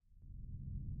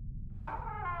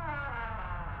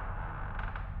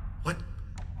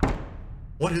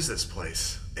What is this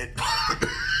place? An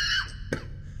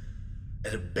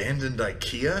abandoned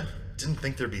IKEA? Didn't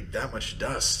think there'd be that much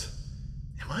dust.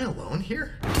 Am I alone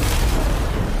here?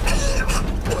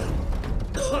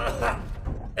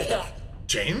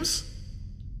 James?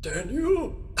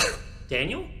 Daniel?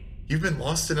 Daniel? You've been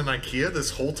lost in an IKEA this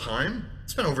whole time?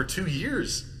 It's been over 2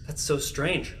 years. That's so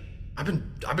strange. I've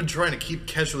been trying to keep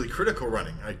Casually Critical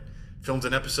running. I filmed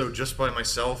an episode just by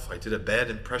myself. I did a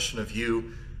bad impression of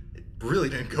you. It really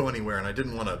didn't go anywhere, and I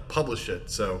didn't want to publish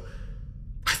it, so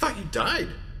I thought you died.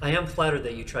 I am flattered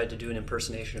that you tried to do an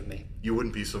impersonation of me. You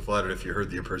wouldn't be so flattered if you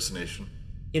heard the impersonation.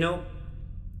 You know,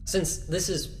 since this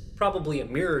is probably a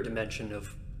mirror dimension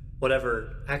of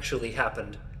whatever actually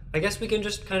happened, I guess we can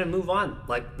just kind of move on,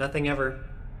 like nothing ever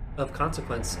of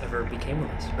consequence ever became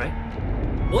of us, right?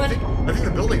 What? I think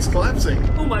the building's collapsing.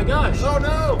 Oh my gosh! Oh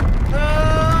no!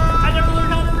 I never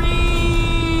learned how to read!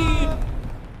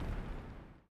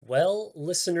 Well,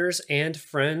 listeners and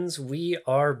friends, we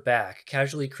are back.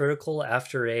 Casually Critical,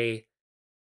 after a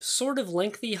sort of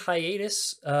lengthy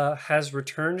hiatus, has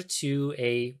returned to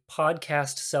a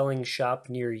podcast selling shop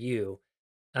near you.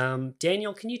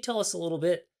 Daniel, can you tell us a little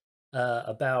bit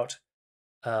about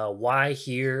why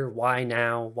here, why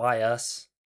now, why us?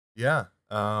 Yeah.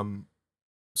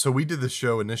 So we did the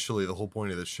show initially. The whole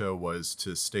point of the show was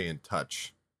to stay in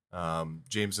touch.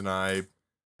 James and I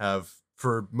have,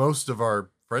 for most of our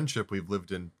friendship, we've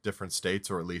lived in different states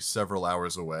or at least several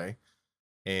hours away.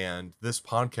 And this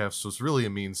podcast was really a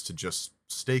means to just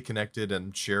stay connected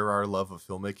and share our love of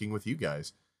filmmaking with you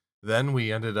guys. Then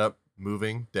we ended up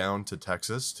moving down to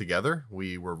Texas together.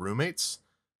 We were roommates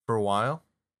for a while,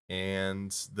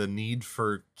 and the need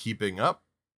for keeping up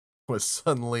was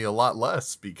suddenly a lot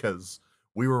less because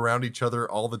we were around each other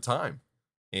all the time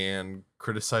and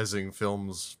criticizing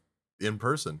films in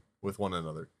person with one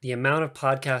another. The amount of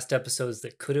podcast episodes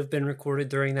that could have been recorded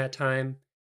during that time,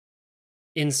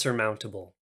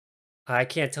 insurmountable. I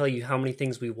can't tell you how many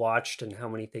things we watched and how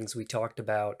many things we talked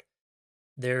about.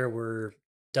 There were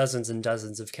dozens and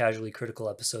dozens of Casually Critical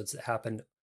episodes that happened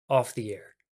off the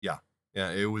air.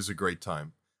 Yeah, it was a great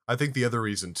time. I think the other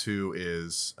reason too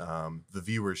is the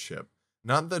viewership.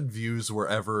 Not that views were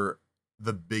ever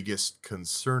the biggest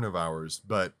concern of ours,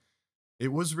 but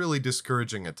it was really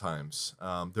discouraging at times.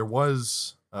 There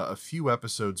was a few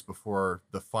episodes before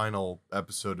the final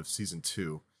episode of season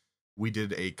 2. We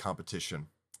did a competition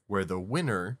where the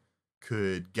winner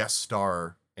could guest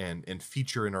star and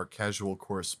feature in our casual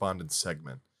correspondence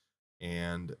segment.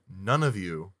 And none of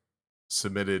you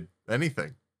submitted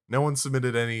anything. No one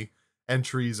submitted any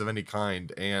entries of any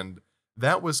kind. And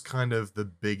that was kind of the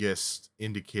biggest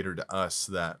indicator to us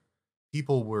that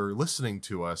people were listening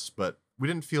to us, but we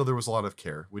didn't feel there was a lot of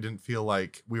care. We didn't feel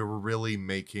like we were really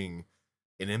making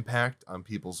an impact on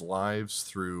people's lives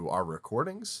through our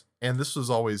recordings. And this was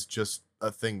always just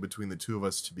a thing between the two of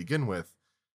us to begin with,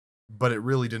 but it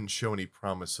really didn't show any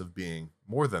promise of being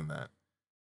more than that.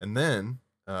 And then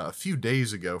a few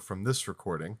days ago from this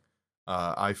recording,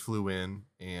 I flew in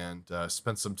and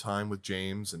spent some time with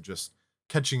James and just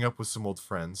catching up with some old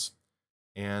friends.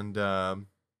 And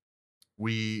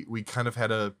we kind of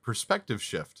had a perspective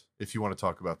shift, if you want to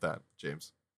talk about that,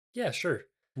 James. Yeah, sure.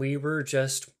 We were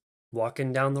just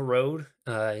walking down the road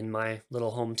in my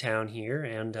little hometown here,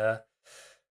 and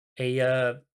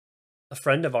a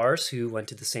friend of ours who went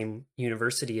to the same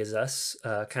university as us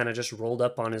kind of just rolled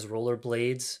up on his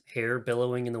rollerblades, hair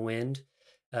billowing in the wind.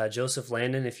 Joseph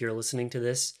Landon, if you're listening to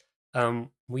this,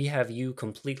 we have you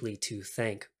completely to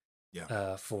thank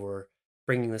for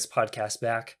bringing this podcast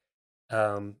back.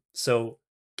 So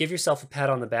give yourself a pat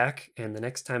on the back, and the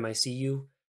next time I see you,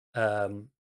 I'm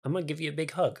going to give you a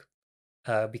big hug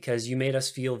because you made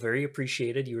us feel very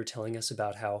appreciated. You were telling us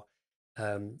about how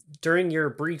during your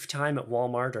brief time at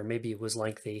Walmart, or maybe it was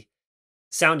lengthy,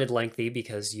 sounded lengthy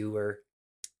because you were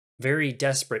very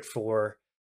desperate for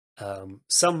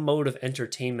some mode of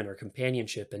entertainment or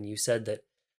companionship. And you said that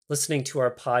listening to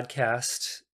our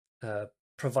podcast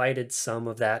provided some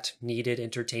of that needed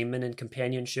entertainment and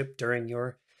companionship during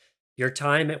your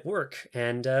time at work.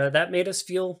 And that made us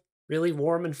feel really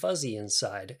warm and fuzzy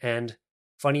inside. And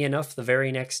funny enough, the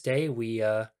very next day, we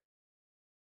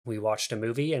watched a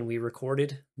movie and we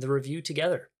recorded the review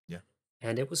together. Yeah.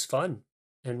 And it was fun.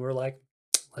 And we're like,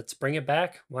 let's bring it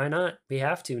back. Why not? We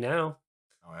have to now.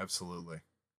 Oh, absolutely.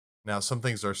 Now, some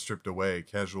things are stripped away.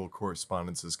 Casual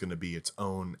Correspondence is going to be its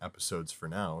own episodes for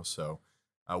now. So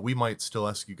we might still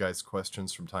ask you guys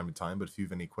questions from time to time. But if you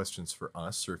have any questions for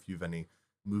us, or if you have any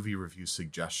movie review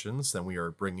suggestions, then we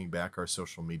are bringing back our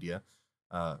social media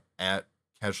at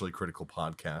Casually Critical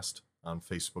Podcast on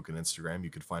Facebook and Instagram. You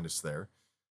could find us there.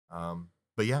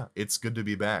 But yeah, it's good to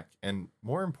be back. And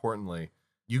more importantly,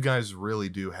 you guys really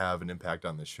do have an impact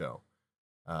on this show.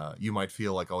 You might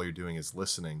feel like all you're doing is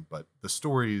listening, but the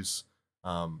stories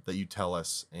that you tell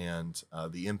us and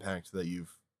the impact that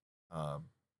you've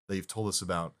told us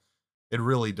about, it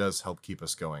really does help keep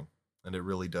us going. And it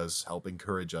really does help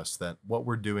encourage us that what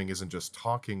we're doing isn't just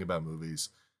talking about movies,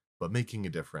 but making a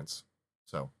difference.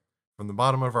 So, from the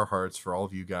bottom of our hearts, for all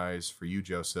of you guys, for you,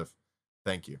 Joseph,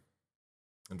 thank you.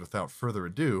 And without further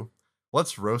ado,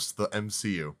 let's roast the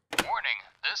MCU. Warning,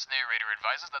 this narrator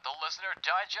advises that the listener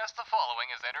digest the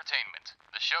following as entertainment.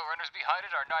 The showrunners behind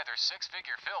it are neither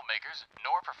six-figure filmmakers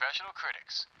nor professional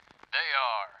critics. They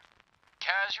are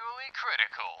casually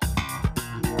critical.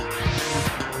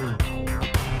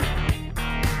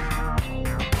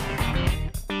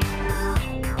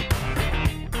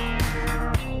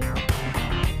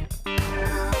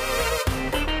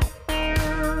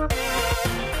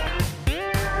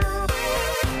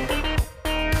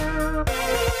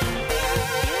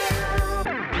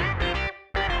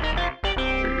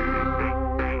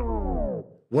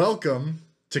 Welcome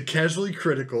to Casually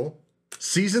Critical,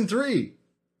 Season 3.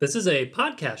 This is a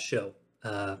podcast show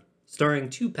starring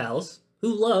two pals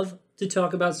who love to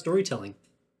talk about storytelling.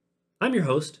 I'm your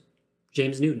host,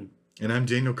 James Newton. And I'm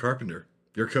Daniel Carpenter,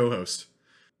 your co-host.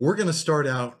 We're going to start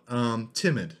out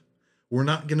timid. We're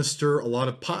not going to stir a lot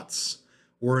of pots.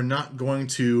 We're not going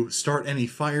to start any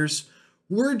fires.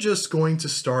 We're just going to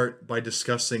start by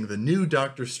discussing the new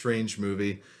Doctor Strange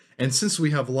movie. And since we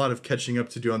have a lot of catching up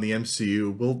to do on the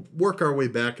MCU, we'll work our way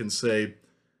back and say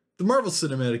the Marvel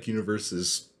Cinematic Universe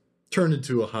is turned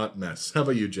into a hot mess. How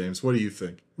about you, James? What do you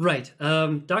think? Right.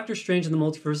 Doctor Strange and the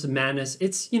Multiverse of Madness,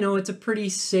 it's a pretty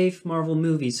safe Marvel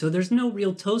movie, so there's no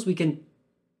real toes we can...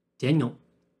 Daniel,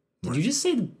 did you just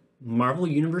say the Marvel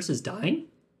Universe is dying?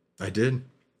 I did.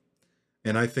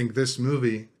 And I think this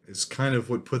movie is kind of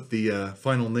what put the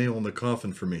final nail in the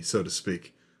coffin for me, so to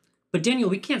speak. But Daniel,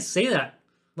 we can't say that.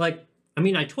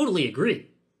 I totally agree.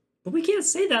 But we can't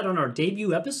say that on our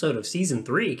debut episode of Season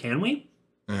 3, can we?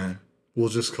 We'll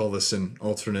just call this an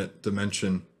alternate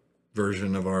dimension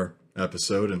version of our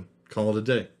episode and call it a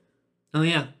day. Oh,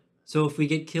 yeah. So if we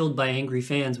get killed by angry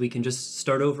fans, we can just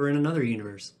start over in another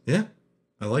universe. Yeah,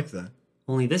 I like that.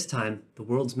 Only this time, the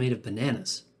world's made of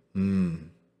bananas.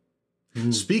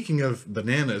 Speaking of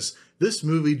bananas, this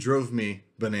movie drove me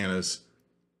bananas.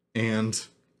 And...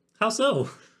 How so?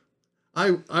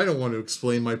 I don't want to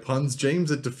explain my puns,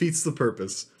 James. It defeats the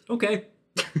purpose. Okay.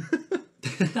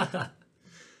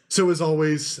 So as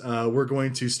always, we're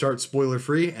going to start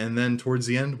spoiler-free, and then towards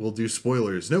the end, we'll do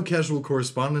spoilers. No casual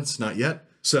correspondence, not yet.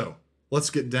 So, let's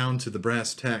get down to the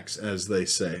brass tacks, as they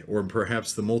say, or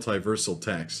perhaps the multiversal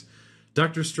tacks.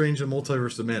 Doctor Strange and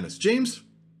Multiverse of Madness. James,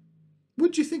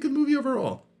 what'd you think of the movie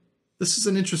overall? This is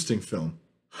an interesting film.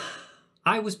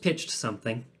 I was pitched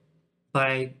something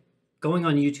by going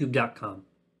on youtube.com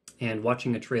and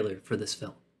watching a trailer for this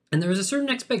film. And there was a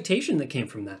certain expectation that came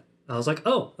from that. I was like,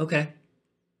 oh, okay.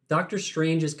 Doctor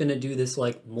Strange is going to do this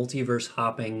like multiverse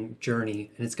hopping journey,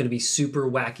 and it's going to be super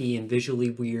wacky and visually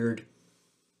weird.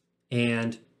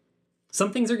 And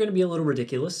some things are going to be a little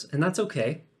ridiculous, and that's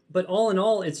okay. But all in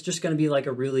all, it's just going to be like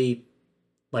a really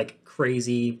like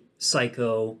crazy,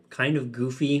 psycho, kind of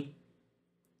goofy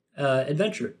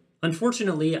adventure.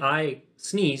 Unfortunately, I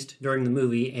sneezed during the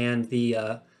movie, and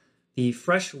the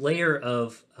fresh layer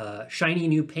of shiny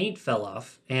new paint fell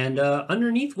off, and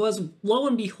underneath was, lo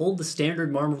and behold, the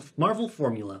standard Marvel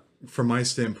formula. From my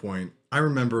standpoint, I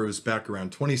remember it was back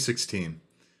around 2016.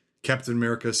 Captain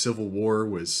America Civil War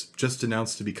was just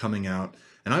announced to be coming out,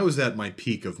 and I was at my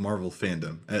peak of Marvel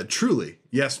fandom. Truly,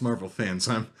 yes, Marvel fans,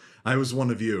 I was one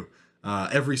of you.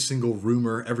 Every single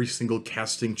rumor, every single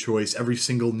casting choice, every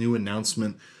single new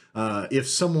announcement. If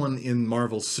someone in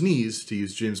Marvel sneezed, to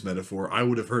use James' metaphor, I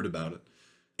would have heard about it.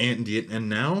 And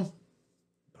now,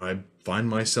 I find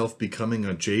myself becoming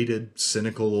a jaded,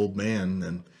 cynical old man,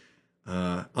 and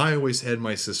I always had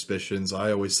my suspicions.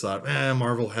 I always thought,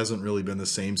 Marvel hasn't really been the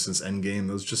same since Endgame.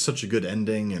 It was just such a good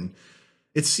ending, and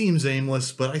it seems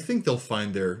aimless, but I think they'll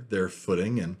find their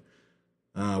footing, and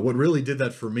what really did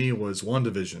that for me was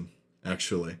WandaVision,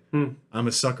 actually. I'm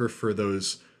a sucker for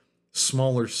those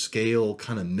smaller scale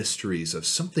kind of mysteries of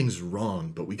something's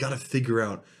wrong, but we got to figure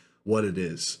out what it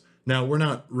is. Now, we're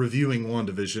not reviewing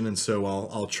WandaVision, and so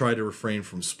I'll try to refrain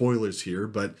from spoilers here,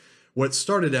 but what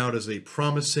started out as a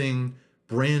promising,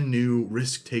 brand new,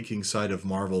 risk-taking side of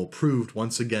Marvel proved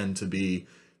once again to be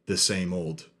the same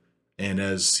old. And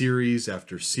as series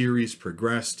after series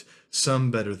progressed,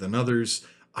 some better than others,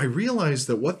 I realized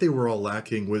that what they were all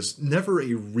lacking was never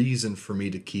a reason for me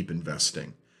to keep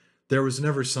investing. There was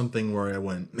never something where I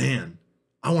went, man,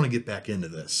 I want to get back into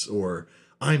this, or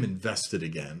I'm invested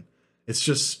again. It's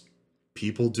just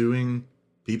people doing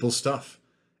people stuff.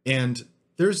 And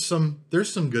there's some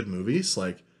good movies,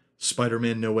 like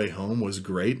Spider-Man No Way Home was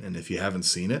great, and if you haven't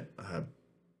seen it,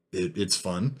 it's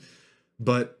fun.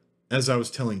 But as I was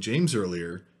telling James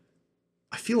earlier,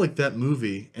 I feel like that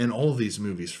movie and all of these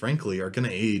movies, frankly, are going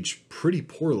to age pretty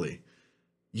poorly.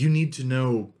 You need to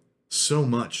know so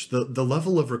much. The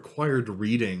level of required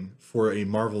reading for a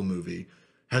Marvel movie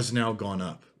has now gone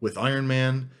up. With Iron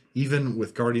Man, even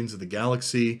with Guardians of the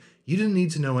Galaxy, you didn't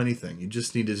need to know anything. You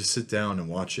just needed to sit down and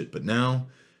watch it. But now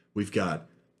we've got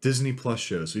Disney Plus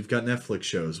shows, we've got Netflix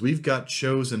shows, we've got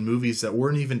shows and movies that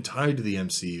weren't even tied to the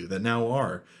MCU that now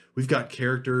are. We've got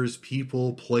characters,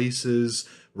 people, places,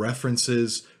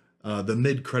 references. The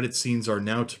mid-credit scenes are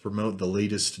now to promote the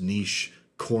latest niche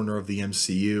corner of the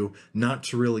MCU, not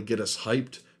to really get us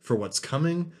hyped for what's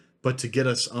coming, but to get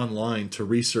us online to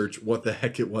research what the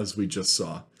heck it was we just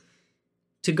saw.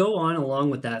 To go on along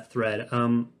with that thread,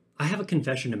 I have a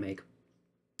confession to make.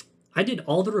 I did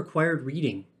all the required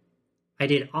reading. I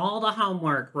did all the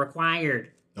homework required.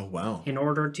 Oh, wow. In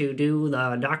order to do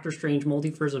the Doctor Strange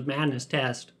Multiverse of Madness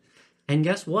test. And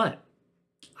guess what?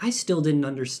 I still didn't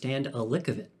understand a lick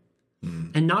of it.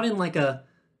 And not in like a,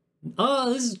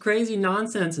 oh, this is crazy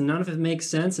nonsense and none of it makes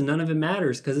sense and none of it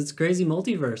matters because it's crazy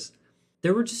multiverse.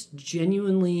 There were just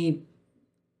genuinely,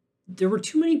 there were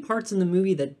too many parts in the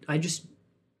movie that I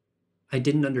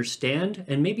didn't understand.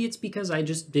 And maybe it's because I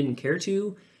just didn't care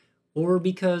to, or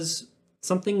because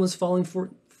something was falling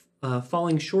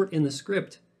short in the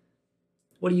script.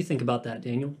 What do you think about that,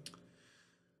 Daniel?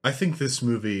 I think this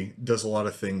movie does a lot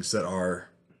of things that are,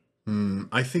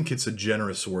 I think it's a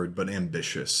generous word, but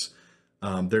ambitious.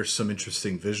 There's some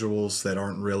interesting visuals that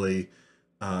aren't really,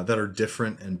 that are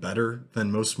different and better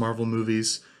than most Marvel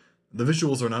movies. The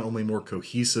visuals are not only more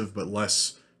cohesive, but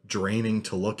less draining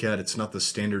to look at. It's not the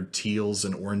standard teals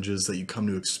and oranges that you come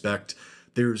to expect.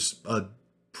 There's a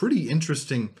pretty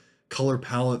interesting color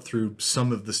palette through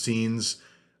some of the scenes.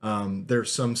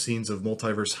 There's some scenes of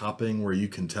multiverse hopping where you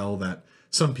can tell that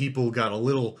some people got a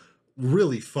little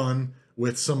really fun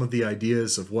with some of the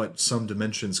ideas of what some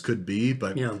dimensions could be,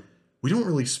 but we don't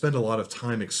really spend a lot of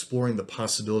time exploring the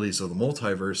possibilities of the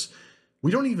multiverse.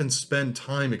 We don't even spend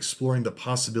time exploring the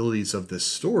possibilities of this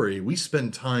story. We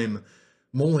spend time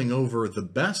mulling over the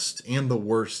best and the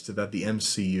worst that the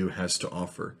MCU has to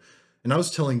offer. And I was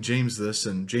telling James this,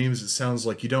 and James, it sounds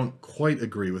like you don't quite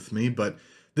agree with me, but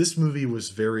this movie was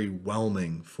very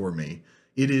whelming for me.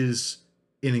 It is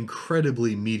an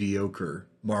incredibly mediocre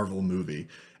Marvel movie.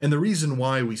 And the reason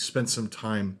why we spent some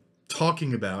time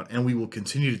talking about, and we will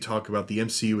continue to talk about the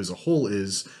MCU as a whole,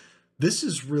 is this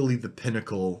is really the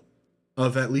pinnacle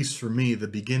of, at least for me, the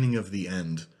beginning of the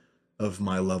end of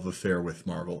my love affair with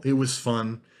Marvel. It was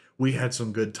fun. We had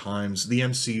some good times. The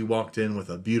MCU walked in with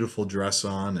a beautiful dress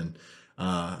on, and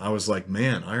I was like,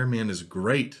 man, Iron Man is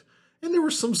great. And there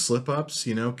were some slip-ups,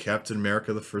 you know, Captain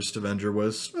America, the First Avenger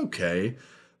was okay,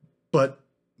 but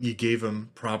you gave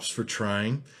him props for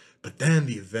trying. But then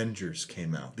the Avengers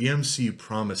came out. The MCU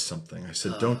promised something. I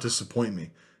said, don't disappoint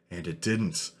me. And it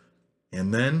didn't.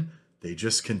 And then they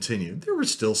just continued. There were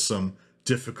still some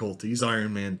difficulties.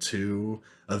 Iron Man 2,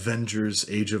 Avengers,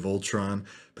 Age of Ultron.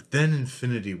 But then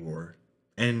Infinity War,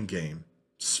 Endgame,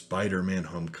 Spider-Man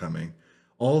Homecoming.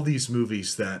 All these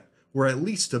movies that were at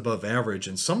least above average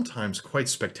and sometimes quite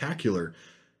spectacular,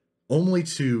 only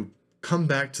to come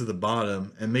back to the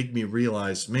bottom and make me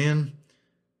realize, man,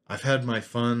 I've had my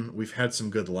fun, we've had some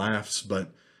good laughs,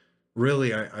 but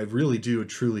really, I really do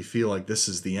truly feel like this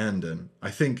is the end. And I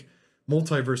think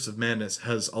Multiverse of Madness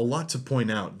has a lot to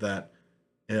point out that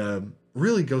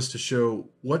really goes to show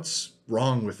what's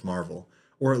wrong with Marvel,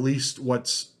 or at least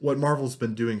what Marvel's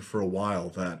been doing for a while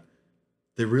that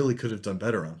they really could have done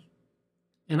better on.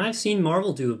 And I've seen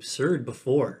Marvel do absurd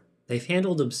before. They've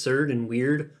handled absurd and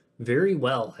weird very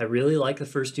well. I really like the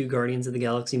first two Guardians of the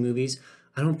Galaxy movies.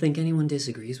 I don't think anyone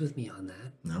disagrees with me on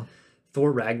that. No.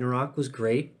 Thor Ragnarok was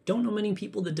great. Don't know many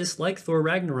people that dislike Thor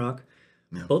Ragnarok.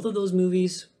 No. Both of those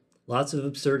movies, lots of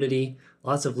absurdity,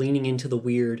 lots of leaning into the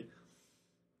weird.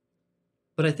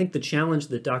 But I think the challenge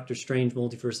that Doctor Strange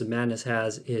Multiverse of Madness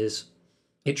has is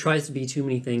it tries to be too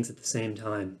many things at the same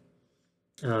time.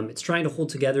 It's trying to hold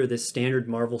together this standard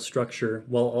Marvel structure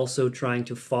while also trying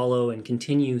to follow and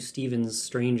continue Stephen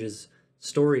Strange's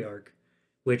story arc,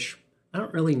 which I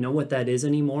don't really know what that is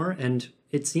anymore, and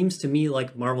it seems to me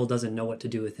like Marvel doesn't know what to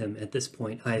do with him at this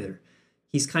point either.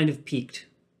 He's kind of peaked,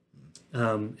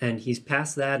 and he's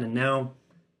past that, and now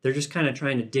they're just kind of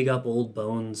trying to dig up old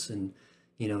bones and,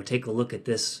 you know, take a look at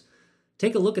this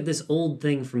old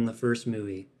thing from the first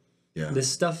movie. Yeah.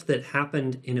 This stuff that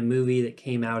happened in a movie that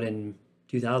came out in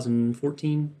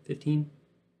 2014, 15.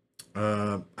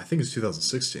 I think it's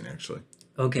 2016 actually.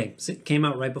 Okay, so it came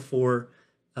out right before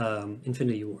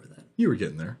Infinity War then. You were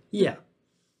getting there. Yeah.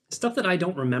 Stuff that I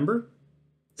don't remember.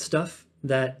 Stuff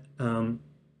that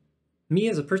me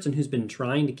as a person who's been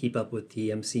trying to keep up with the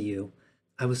MCU,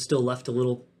 I was still left a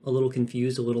little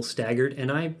confused, a little staggered,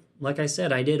 and I, like I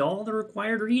said, I did all the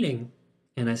required reading,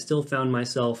 and I still found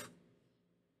myself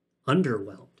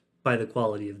underwhelmed by the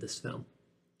quality of this film.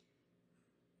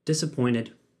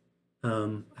 Disappointed.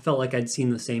 I felt like I'd seen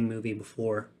the same movie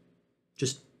before.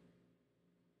 Just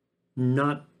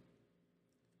not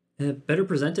better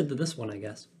presented than this one, I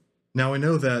guess. Now, I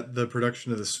know that the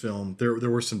production of this film, there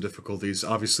were some difficulties,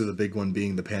 obviously the big one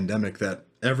being the pandemic that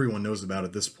everyone knows about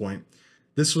at this point.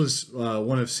 This was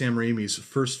one of Sam Raimi's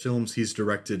first films he's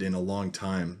directed in a long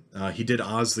time. He did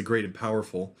Oz the Great and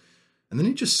Powerful, and then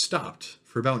he just stopped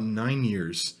for about 9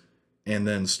 years and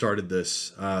then started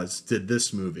did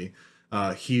this movie.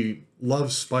 He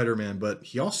loves Spider-Man, but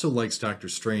he also likes Doctor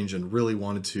Strange and really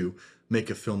wanted to make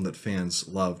a film that fans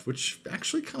loved, which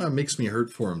actually kind of makes me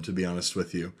hurt for him, to be honest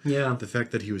with you. Yeah. The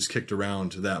fact that he was kicked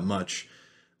around that much.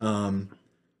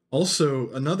 Also,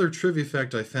 another trivia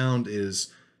fact I found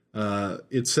is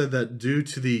it said that due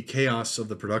to the chaos of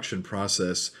the production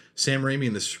process, Sam Raimi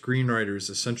and the screenwriters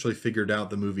essentially figured out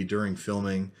the movie during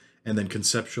filming and then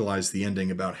conceptualized the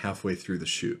ending about halfway through the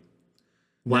shoot.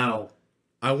 Wow.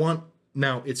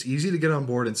 Now, it's easy to get on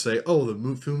board and say, oh, the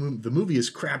movie is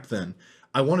crap then.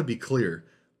 I want to be clear.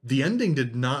 The ending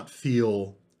did not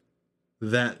feel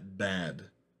that bad.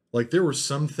 Like, there were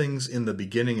some things in the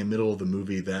beginning and middle of the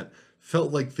movie that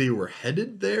felt like they were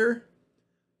headed there,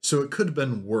 so it could have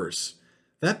been worse.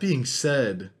 That being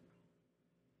said,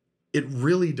 it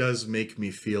really does make me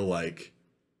feel like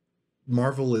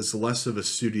Marvel is less of a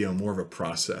studio, more of a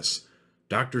process.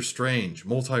 Doctor Strange,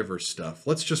 multiverse stuff.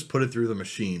 Let's just put it through the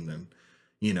machine and,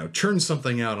 churn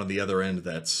something out on the other end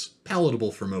that's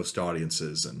palatable for most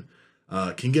audiences and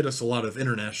can get us a lot of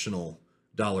international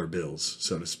dollar bills,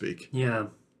 so to speak. Yeah.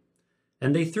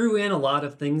 And they threw in a lot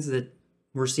of things that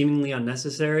were seemingly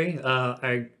unnecessary.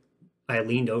 I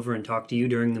leaned over and talked to you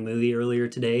during the movie earlier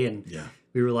today, and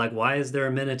we were like, why is there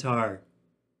a Minotaur?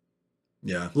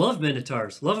 Yeah. Love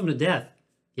Minotaurs. Love them to death.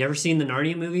 You ever seen the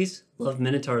Narnia movies? Love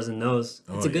Minotaurs in those.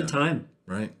 It's a good time.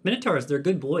 Right. Minotaurs, they're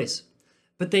good boys.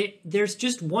 But there's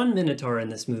just one Minotaur in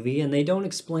this movie, and they don't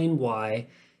explain why.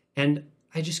 And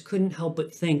I just couldn't help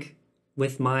but think,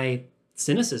 with my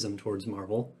cynicism towards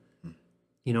Marvel,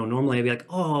 normally I'd be like,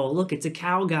 oh, look, it's a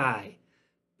cow guy.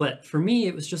 But for me,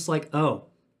 it was just like, oh,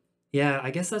 yeah,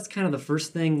 I guess that's kind of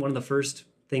one of the first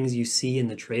things you see in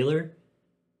the trailer.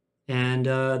 And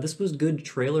this was good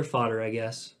trailer fodder, I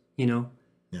guess, Yeah.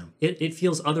 It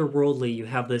feels otherworldly. You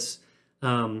have this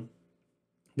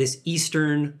this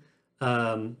Eastern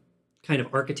kind of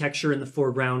architecture in the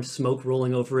foreground, smoke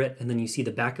rolling over it, and then you see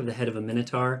the back of the head of a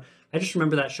Minotaur. I just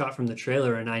remember that shot from the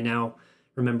trailer, and I now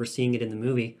remember seeing it in the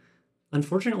movie.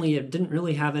 Unfortunately, it didn't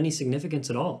really have any significance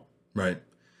at all. Right.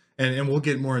 And we'll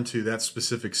get more into that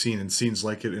specific scene and scenes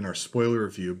like it in our spoiler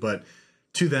review. But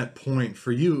to that point,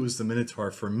 for you, it was the Minotaur.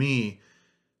 For me,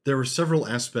 there were several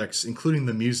aspects, including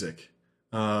the music.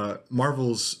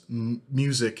 Marvel's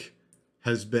music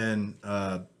has been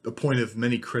a point of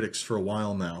many critics for a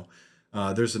while now.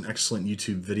 There's an excellent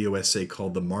YouTube video essay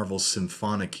called The Marvel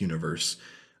Symphonic Universe.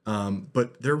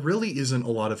 But there really isn't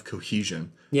a lot of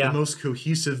cohesion. Yeah. The most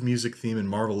cohesive music theme in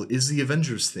Marvel is the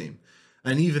Avengers theme.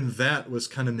 And even that was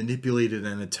kind of manipulated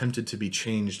and attempted to be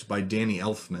changed by Danny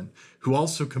Elfman, who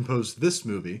also composed this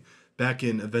movie back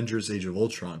in Avengers Age of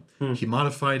Ultron. He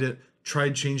modified it,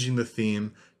 tried changing the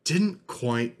theme, didn't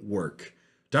quite work.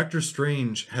 Doctor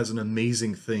Strange has an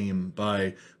amazing theme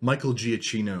by Michael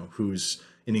Giacchino, who's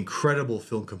an incredible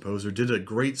film composer, did a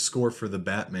great score for the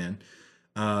Batman.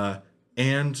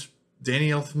 And Danny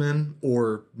Elfman,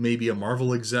 or maybe a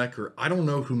Marvel exec, or I don't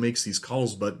know who makes these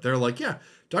calls, but they're like, yeah,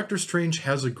 Doctor Strange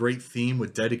has a great theme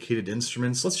with dedicated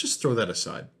instruments. Let's just throw that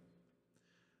aside.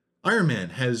 Iron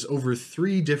Man has over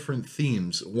 3 different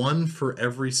themes, one for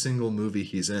every single movie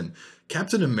he's in.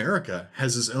 Captain America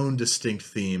has his own distinct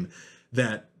theme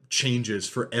that changes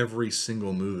for every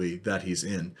single movie that he's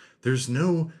in. There's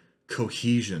no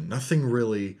cohesion. Nothing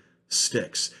really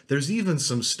sticks. There's even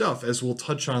some stuff, as we'll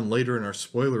touch on later in our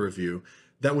spoiler review,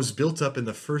 that was built up in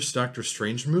the first Doctor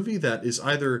Strange movie that is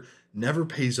either never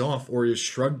pays off or is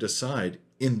shrugged aside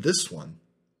in this one.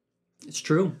 It's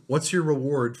true. What's your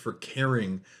reward for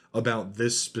caring about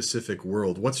this specific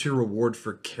world? What's your reward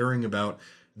for caring about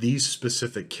these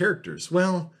specific characters?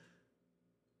 Well,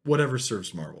 whatever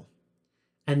serves Marvel.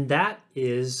 And that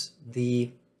is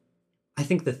I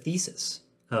think the thesis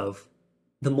of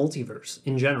the multiverse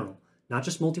in general, not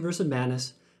just Multiverse of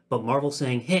Madness, but Marvel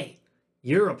saying, hey,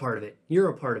 you're a part of it. You're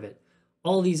a part of it.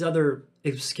 All these other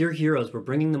obscure heroes, we're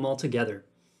bringing them all together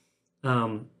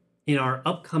in our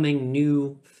upcoming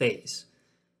new phase.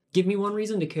 Give me one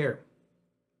reason to care.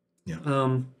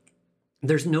 Yeah.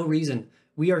 There's no reason.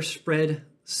 We are spread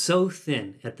so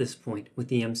thin at this point with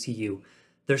the MCU.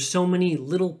 There's so many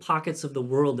little pockets of the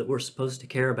world that we're supposed to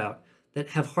care about that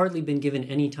have hardly been given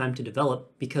any time to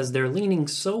develop because they're leaning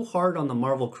so hard on the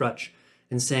Marvel crutch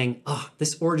and saying, oh,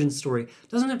 this origin story,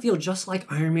 doesn't it feel just like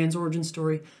Iron Man's origin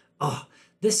story? Oh,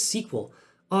 this sequel,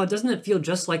 oh, doesn't it feel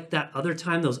just like that other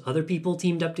time those other people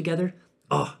teamed up together?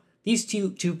 Oh, these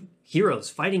two heroes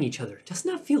fighting each other, doesn't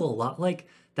that feel a lot like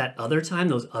that other time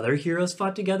those other heroes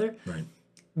fought together? Right.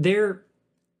 They're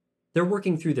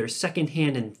working through their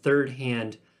second-hand and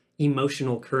third-hand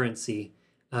emotional currency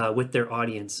with their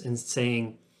audience and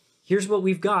saying, here's what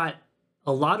we've got.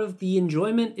 A lot of the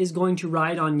enjoyment is going to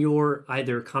ride on your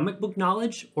either comic book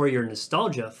knowledge or your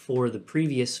nostalgia for the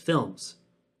previous films.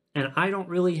 And I don't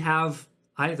really have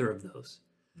either of those.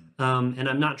 And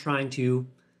I'm not trying to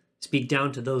speak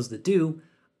down to those that do.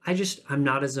 I'm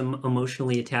not as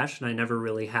emotionally attached, and I never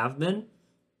really have been.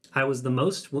 I was the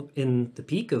most in the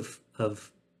peak of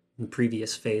the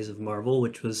previous phase of Marvel,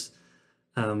 which was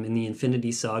in the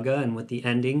Infinity Saga and with the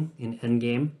ending in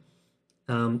Endgame.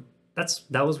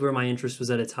 That was where my interest was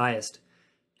at its highest,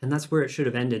 and that's where it should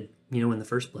have ended, in the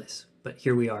first place. But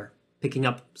here we are, picking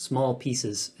up small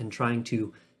pieces and trying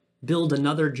to build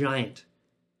another giant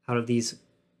out of these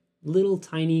little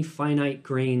tiny finite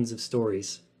grains of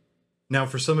stories. Now,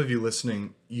 for some of you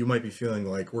listening, you might be feeling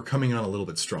like we're coming on a little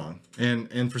bit strong.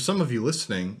 And for some of you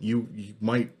listening, you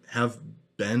might have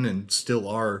been and still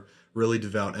are really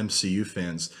devout MCU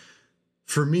fans.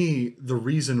 For me, the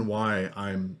reason why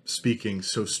I'm speaking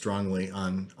so strongly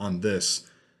on this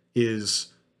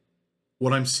is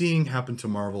what I'm seeing happen to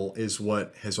Marvel is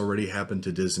what has already happened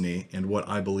to Disney and what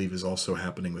I believe is also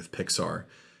happening with Pixar.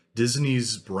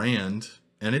 Disney's brand,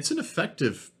 and it's an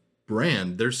effective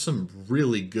brand. There's some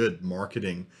really good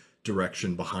marketing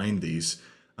direction behind these.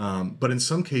 But in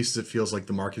some cases, it feels like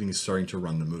the marketing is starting to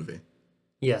run the movie.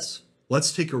 Yes.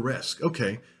 Let's take a risk.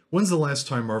 Okay, when's the last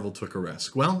time Marvel took a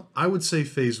risk? Well, I would say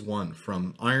phase one,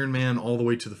 from Iron Man all the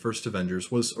way to the first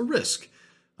Avengers, was a risk.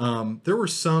 There were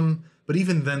some, but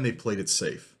even then they played it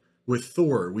safe. With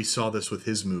Thor, we saw this with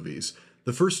his movies.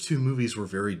 The first two movies were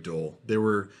very dull. They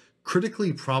were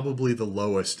critically probably the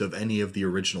lowest of any of the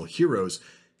original heroes.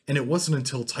 And it wasn't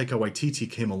until Taika Waititi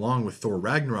came along with Thor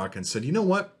Ragnarok and said, you know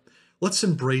what? Let's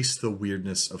embrace the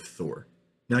weirdness of Thor.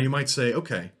 Now you might say,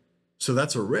 okay, so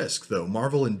that's a risk, though.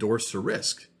 Marvel endorsed a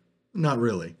risk. Not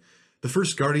really. The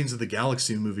first Guardians of the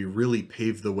Galaxy movie really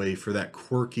paved the way for that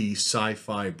quirky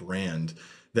sci-fi brand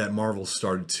that Marvel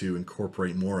started to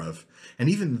incorporate more of. And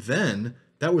even then,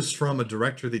 that was from a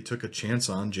director they took a chance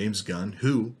on, James Gunn,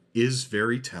 who is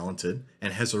very talented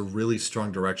and has a really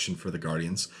strong direction for the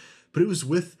Guardians. But it was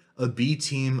with a B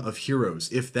team of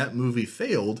heroes. If that movie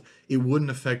failed, it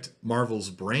wouldn't affect Marvel's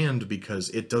brand because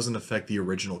it doesn't affect the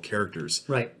original characters.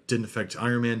 Right. Didn't affect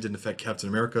Iron Man, didn't affect Captain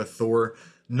America, Thor.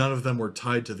 None of them were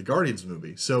tied to the Guardians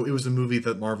movie. So it was a movie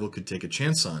that Marvel could take a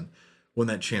chance on. When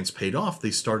that chance paid off,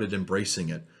 they started embracing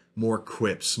it. More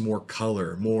quips, more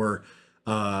color, more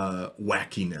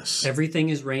wackiness. Everything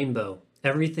is rainbow.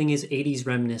 Everything is 80s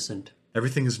reminiscent.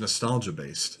 Everything is nostalgia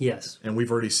based. Yes. And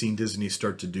we've already seen Disney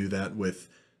start to do that with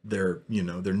their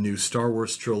new Star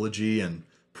Wars trilogy and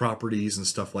properties and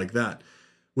stuff like that.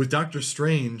 With Doctor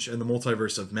Strange and the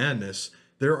Multiverse of Madness,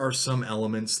 there are some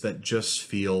elements that just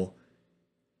feel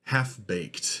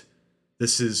half-baked.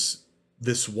 This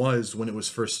was, when it was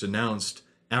first announced,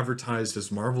 advertised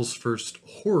as Marvel's first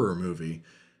horror movie,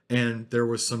 and there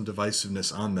was some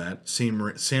divisiveness on that. Sam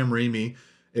Raimi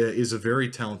is a very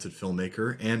talented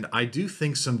filmmaker, and I do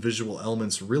think some visual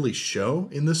elements really show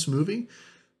in this movie,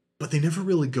 but they never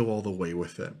really go all the way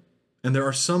with it. And there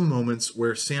are some moments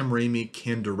where Sam Raimi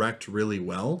can direct really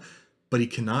well, but he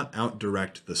cannot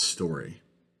out-direct the story,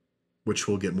 which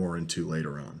we'll get more into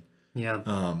later on. Yeah.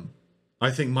 I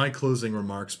think my closing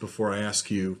remarks before I ask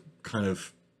you kind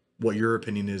of what your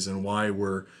opinion is and why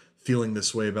we're feeling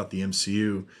this way about the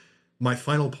MCU, my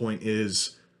final point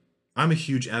is I'm a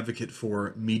huge advocate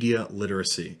for media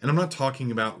literacy. And I'm not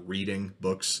talking about reading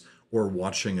books or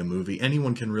watching a movie.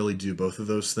 Anyone can really do both of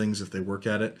those things if they work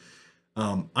at it.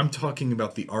 I'm talking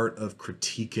about the art of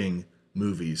critiquing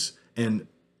movies and,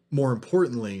 more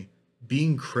importantly,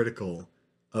 being critical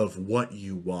of what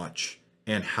you watch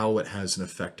and how it has an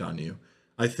effect on you.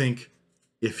 I think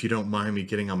if you don't mind me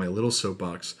getting on my little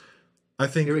soapbox, I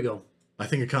think Here we go. I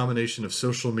think a combination of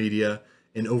social media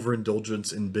and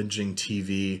overindulgence in binging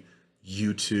TV,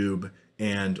 YouTube,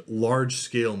 and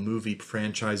large-scale movie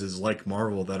franchises like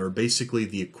Marvel that are basically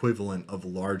the equivalent of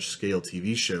large-scale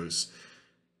TV shows,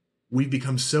 we've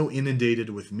become so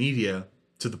inundated with media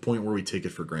to the point where we take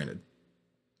it for granted.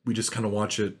 We just kind of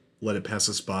watch it, let it pass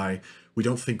us by. We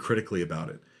don't think critically about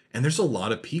it. And there's a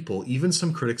lot of people, even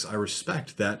some critics I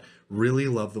respect, that really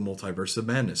love the Multiverse of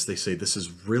Madness. They say this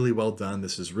is really well done,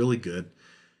 this is really good.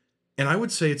 And I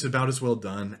would say it's about as well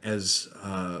done as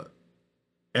a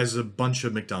bunch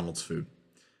of McDonald's food.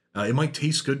 It might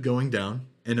taste good going down,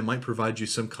 and it might provide you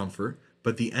some comfort,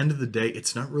 but at the end of the day,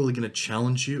 it's not really going to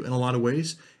challenge you in a lot of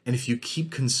ways. And if you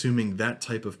keep consuming that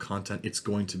type of content, it's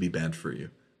going to be bad for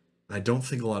you. And I don't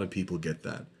think a lot of people get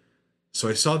that. So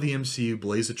I saw the MCU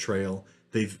blaze a trail.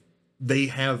 They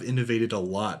have innovated a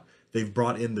lot. They've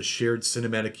brought in the shared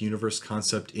cinematic universe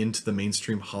concept into the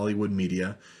mainstream Hollywood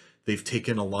media. They've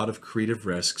taken a lot of creative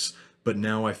risks, but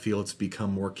now I feel it's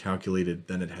become more calculated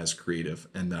than it has creative,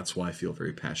 and that's why I feel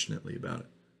very passionately about it.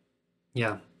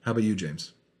 Yeah. How about you,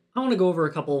 James? I want to go over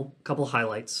a couple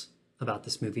highlights about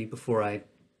this movie before I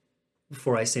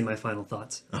say my final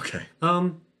thoughts. Okay.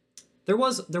 There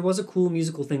was a cool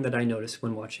musical thing that I noticed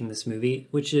when watching this movie,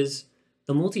 which is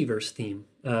the multiverse theme,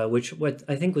 which what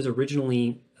I think was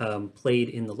originally played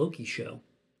in the Loki show,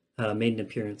 made an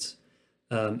appearance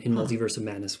in Multiverse of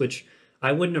Madness, which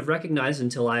I wouldn't have recognized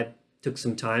until I took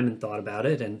some time and thought about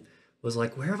it and was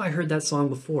like, where have I heard that song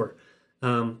before?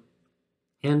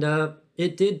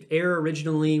 It did air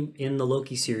originally in the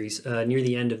Loki series, near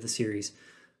the end of the series,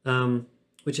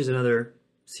 which is another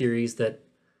series that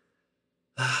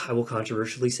I will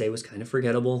controversially say was kind of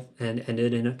forgettable and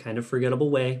ended in a kind of forgettable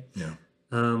way. Yeah.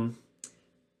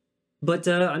 But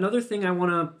another thing I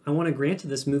wanna grant to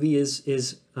this movie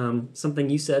is something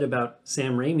you said about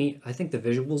Sam Raimi. I think the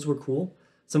visuals were cool.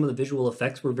 Some of the visual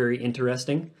effects were very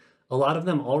interesting. A lot of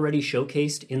them already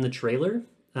showcased in the trailer.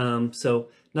 So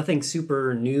nothing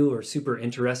super new or super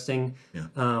interesting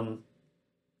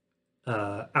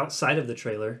outside of the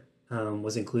trailer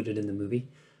was included in the movie.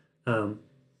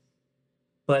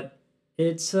 But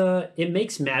it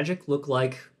makes magic look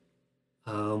like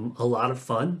a lot of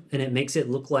fun, and it makes it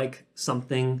look like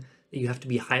something that you have to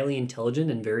be highly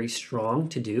intelligent and very strong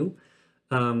to do.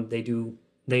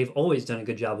 They've always done a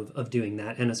good job of doing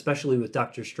that, and especially with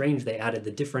Doctor Strange, they added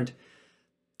the different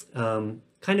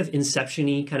kind of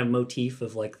Inception-y kind of motif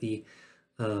of like the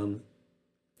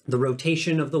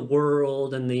rotation of the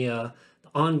world and the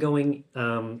ongoing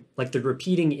like the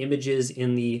repeating images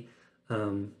in the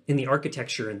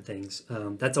architecture and things.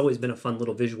 That's always been a fun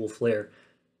little visual flair.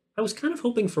 I was kind of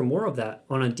hoping for more of that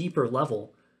on a deeper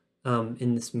level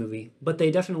in this movie, but they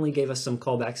definitely gave us some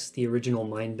callbacks to the original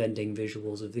mind-bending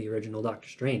visuals of the original Doctor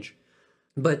Strange.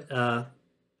 But I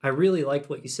really liked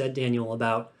what you said, Daniel,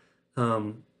 about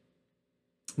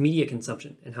media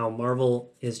consumption and how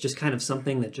Marvel is just kind of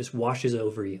something that just washes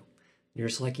over you. You're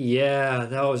just like, yeah,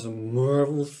 that was a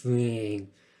Marvel thing.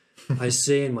 I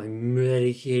say in my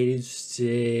medicated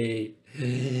state,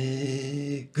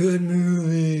 good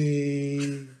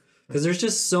movie. Because there's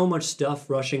just so much stuff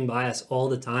rushing by us all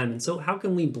the time. And so how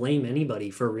can we blame anybody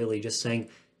for really just saying,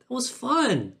 that was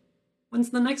fun?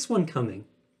 When's the next one coming?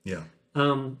 Yeah.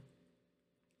 And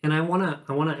I wanna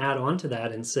add on to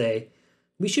that and say,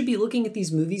 we should be looking at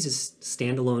these movies as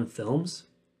standalone films.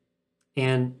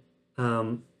 And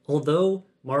although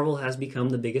Marvel has become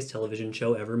the biggest television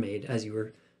show ever made, as you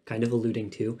were kind of alluding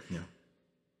to,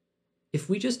 if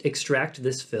we just extract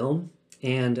this film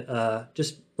and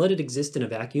just let it exist in a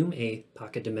vacuum, a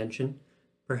pocket dimension,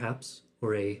 perhaps,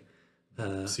 or a...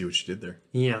 See what you did there.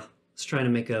 Yeah, I was trying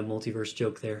to make a multiverse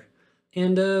joke there.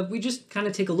 And we just kind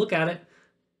of take a look at it.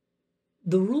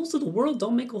 The rules of the world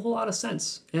don't make a whole lot of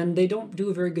sense, and they don't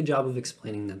do a very good job of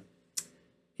explaining them.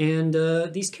 And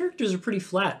these characters are pretty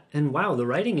flat, and wow, the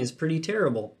writing is pretty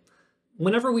terrible.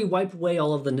 Whenever we wipe away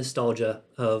all of the nostalgia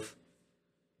of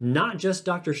not just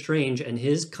Doctor Strange and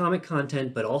his comic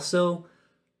content, but also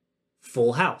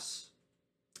Full House,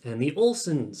 and the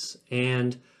Olsens,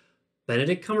 and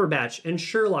Benedict Cumberbatch, and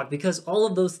Sherlock, because all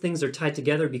of those things are tied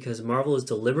together because Marvel is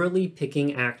deliberately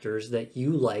picking actors that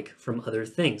you like from other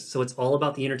things. So it's all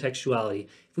about the intertextuality.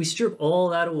 If we strip all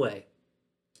that away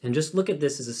and just look at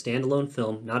this as a standalone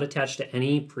film, not attached to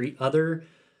any other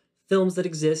films that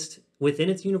exist within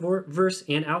its universe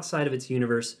and outside of its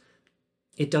universe,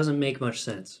 it doesn't make much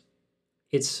sense.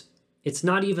 It's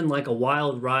not even like a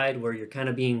wild ride where you're kind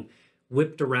of being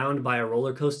whipped around by a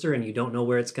roller coaster and you don't know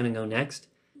where it's going to go next.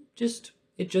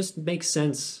 It just makes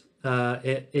sense.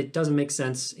 It doesn't make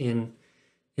sense in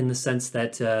in the sense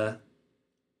that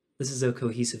this is a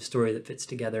cohesive story that fits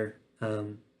together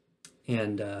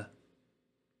and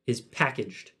is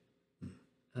packaged.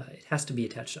 It has to be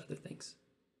attached to other things.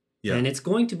 Yeah. And it's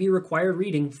going to be required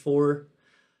reading for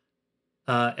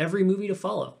every movie to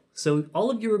follow. So all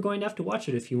of you are going to have to watch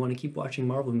it if you want to keep watching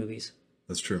Marvel movies.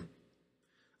 That's true.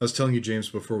 I was telling you, James,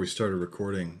 before we started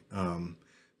recording,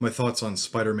 my thoughts on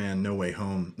Spider-Man No Way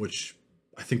Home, which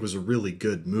I think was a really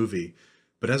good movie.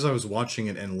 But as I was watching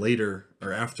it and later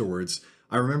or afterwards,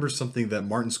 I remember something that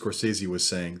Martin Scorsese was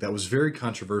saying that was very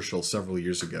controversial several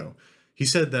years ago. He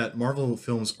said that Marvel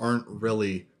films aren't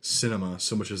really cinema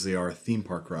so much as they are theme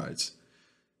park rides.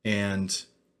 And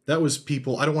that was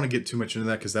people, I don't want to get too much into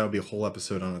that because that would be a whole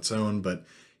episode on its own, but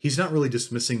he's not really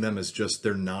dismissing them as just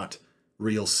they're not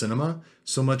real cinema,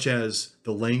 so much as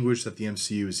the language that the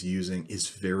MCU is using is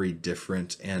very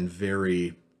different and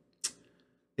very,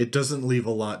 it doesn't leave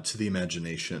a lot to the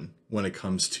imagination when it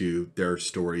comes to their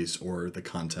stories or the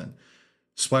content.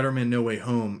 Spider-Man No Way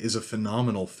Home is a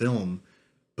phenomenal film,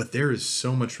 but there is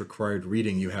so much required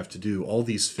reading you have to do. All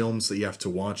these films that you have to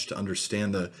watch to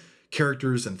understand the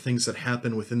characters and things that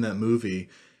happen within that movie.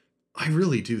 I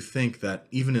really do think that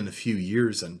even in a few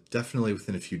years and definitely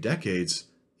within a few decades,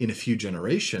 in a few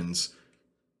generations,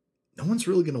 no one's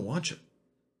really going to watch it.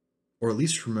 Or at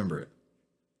least remember it.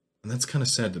 And that's kind of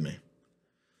sad to me.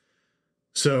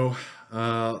 So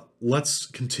let's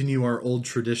continue our old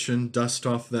tradition, dust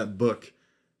off that book.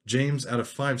 James, out of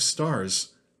 5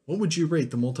 stars, what would you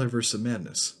rate The Multiverse of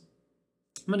Madness?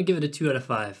 I'm going to give it a 2 out of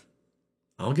 5.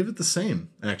 I'll give it the same,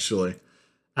 actually.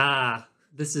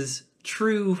 This is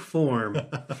true form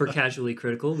for Casually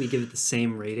Critical. We give it the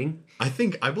same rating.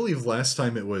 I believe last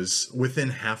time it was within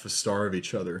half a star of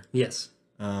each other. Yes.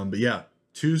 But yeah,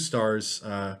 2 stars.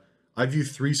 I view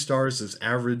 3 stars as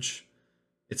average.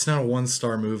 It's not a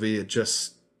 1-star movie. It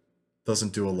just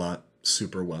doesn't do a lot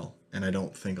super well. And I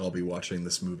don't think I'll be watching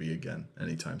this movie again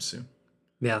anytime soon.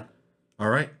 Yeah. All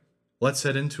right, let's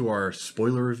head into our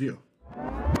spoiler review.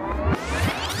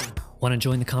 Want to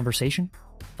join the conversation?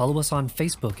 Follow us on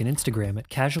Facebook and Instagram at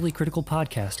Casually Critical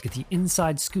Podcast to get the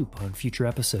inside scoop on future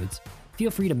episodes. Feel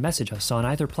free to message us on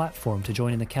either platform to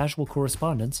join in the casual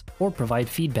correspondence or provide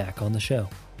feedback on the show.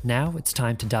 Now it's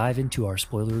time to dive into our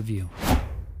spoiler review.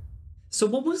 So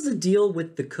what was the deal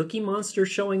with the Cookie Monster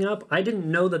showing up? I didn't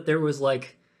know that there was I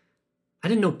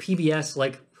didn't know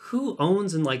PBS, who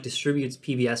owns and distributes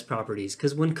PBS properties?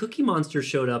 Because when Cookie Monster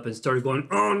showed up and started going,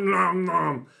 oh, nom,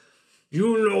 nom,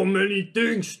 you know many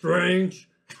things, Strange.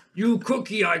 You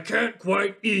cookie I can't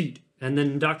quite eat. And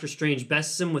then Doctor Strange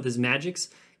bests him with his magics.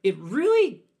 It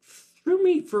really threw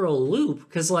me for a loop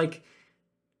because, I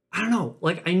don't know.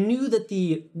 I knew that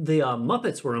the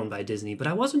Muppets were owned by Disney, but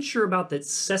I wasn't sure about the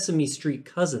Sesame Street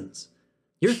cousins.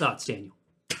 Your thoughts, Daniel?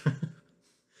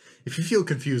 If you feel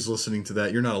confused listening to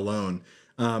that, you're not alone.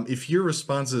 If your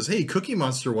response is, hey, Cookie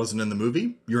Monster wasn't in the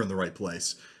movie, you're in the right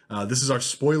place. This is our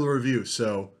spoiler review,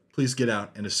 so please get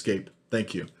out and escape.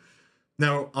 Thank you.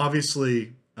 Now,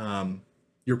 obviously,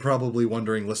 you're probably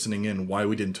wondering, listening in, why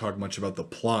we didn't talk much about the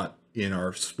plot in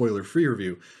our spoiler-free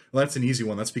review. Well, that's an easy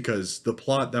one. That's because the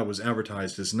plot that was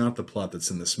advertised is not the plot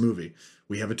that's in this movie.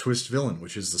 We have a twist villain,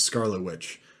 which is the Scarlet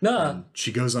Witch.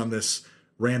 She goes on this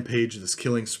rampage, this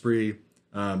killing spree,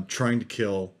 trying to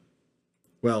kill,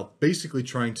 basically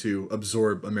trying to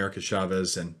absorb America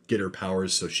Chavez and get her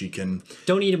powers so she can...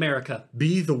 Don't eat America.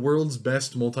 ...be the world's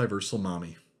best multiversal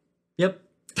mommy. Yep.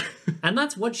 And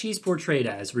that's what she's portrayed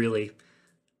as, really.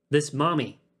 This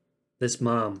mommy. This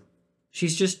mom.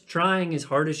 She's just trying as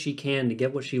hard as she can to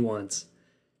get what she wants.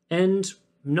 And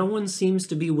no one seems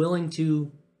to be willing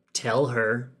to tell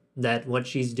her that what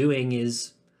she's doing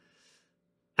is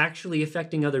actually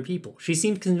affecting other people. She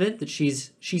seems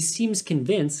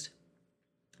convinced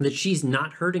that she's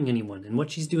not hurting anyone and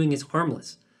what she's doing is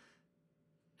harmless.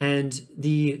 And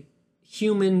the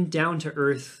human,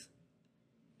 down-to-earth,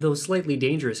 though slightly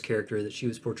dangerous character that she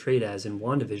was portrayed as in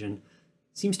WandaVision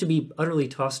seems to be utterly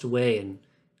tossed away and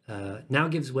now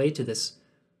gives way to this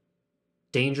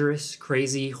dangerous,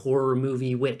 crazy horror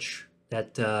movie witch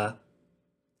that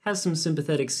has some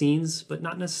sympathetic scenes, but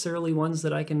not necessarily ones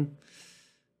that I can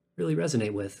really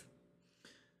resonate with.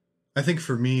 I think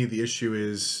for me, the issue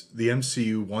is the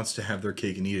MCU wants to have their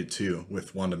cake and eat it too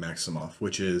with Wanda Maximoff,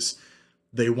 which is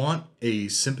they want a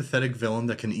sympathetic villain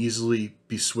that can easily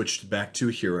be switched back to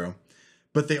a hero,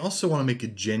 but they also want to make a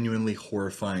genuinely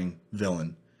horrifying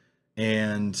villain.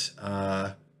 And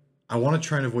I want to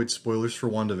try and avoid spoilers for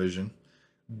WandaVision,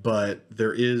 but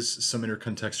there is some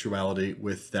intercontextuality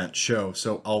with that show,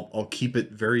 so I'll keep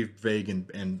it very vague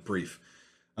and brief.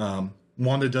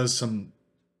 Wanda does some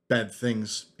bad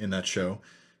things in that show,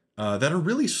 that are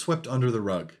really swept under the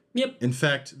rug. Yep. In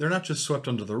fact, they're not just swept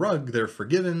under the rug, they're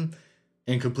forgiven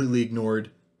and completely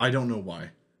ignored. I don't know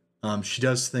why. She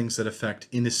does things that affect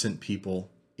innocent people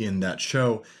in that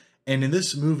show. And in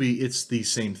this movie, it's the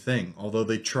same thing. Although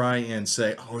they try and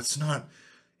say, oh, it's not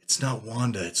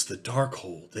Wanda, it's the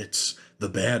Darkhold. It's the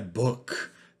bad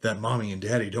book that mommy and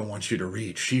daddy don't want you to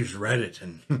read. She's read it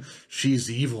and she's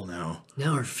evil now.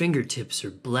 Now her fingertips are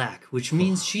black, which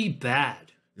means she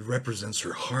bad. It represents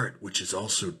her heart, which is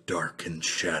also dark and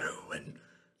shadow and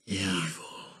evil.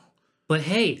 But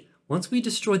hey, once we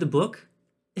destroy the book,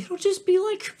 it'll just be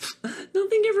like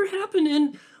nothing ever happened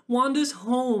in Wanda's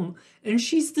home. And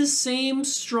she's the same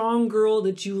strong girl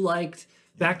that you liked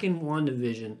back in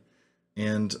WandaVision.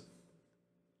 And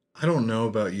I don't know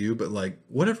about you, but like,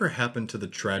 whatever happened to the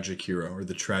tragic hero or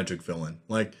the tragic villain?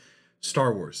 Like,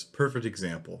 Star Wars, perfect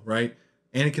example, right?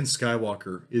 Anakin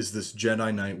Skywalker is this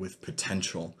Jedi Knight with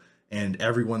potential. And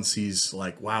everyone sees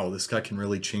like, wow, this guy can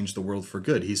really change the world for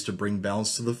good. He's to bring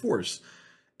balance to the Force.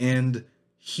 And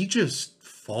he just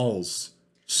falls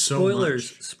so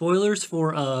much. Spoilers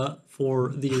for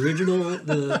the original,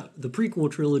 the prequel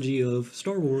trilogy of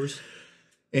Star Wars.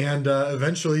 And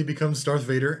eventually he becomes Darth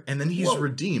Vader, and then he's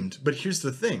redeemed. But here's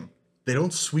the thing. They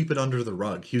don't sweep it under the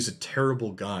rug. He was a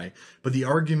terrible guy. But the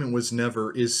argument was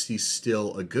never, is he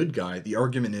still a good guy? The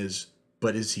argument is,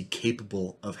 but is he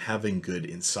capable of having good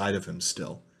inside of him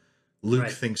still? Luke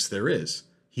thinks there is.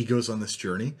 He goes on this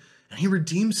journey, and he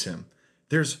redeems him.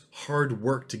 There's hard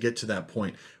work to get to that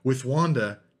point. With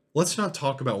Wanda, let's not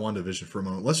talk about WandaVision for a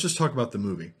moment. Let's just talk about the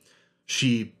movie.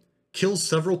 She kills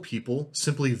several people,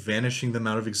 simply vanishing them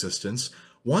out of existence.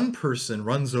 One person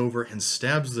runs over and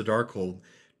stabs the Darkhold,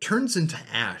 turns into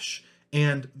ash,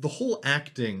 and the whole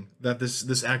acting that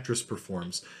this actress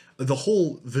performs, the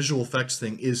whole visual effects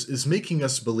thing is making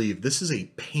us believe this is a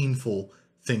painful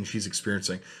thing she's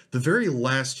experiencing. The very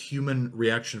last human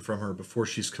reaction from her before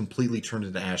she's completely turned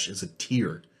into ash is a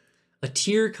tear. A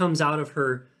tear comes out of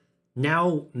her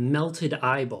now melted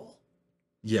eyeball.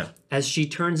 Yeah. As she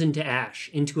turns into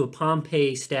ash, into a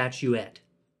Pompeii statuette.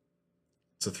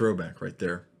 It's a throwback right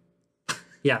there.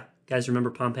 Yeah. Guys, remember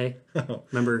Pompeii?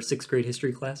 Remember 6th grade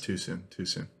history class? Too soon.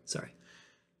 Sorry.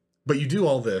 But you do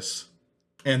all this,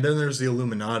 and then there's the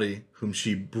Illuminati, whom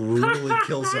she brutally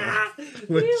kills off.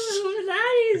 Which, the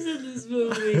Illuminati's in this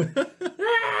movie.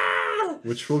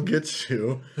 Which we'll get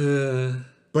to.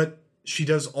 But she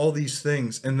does all these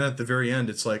things, and then at the very end,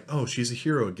 it's like, oh, she's a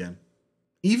hero again.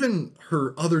 Even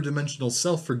her other dimensional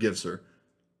self forgives her.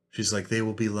 She's like, they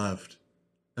will be loved.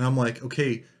 And I'm like,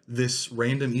 okay, this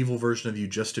random evil version of you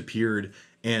just appeared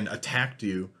and attacked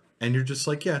you, and you're just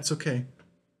like, yeah, it's okay.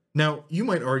 Now, you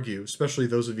might argue, especially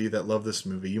those of you that love this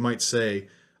movie, you might say,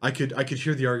 I could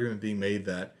hear the argument being made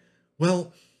that,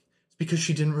 well, it's because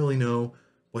she didn't really know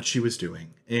what she was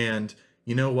doing. And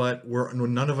you know what?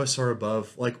 None of us are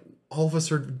above, like, all of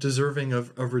us are deserving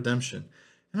of redemption.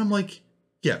 And I'm like,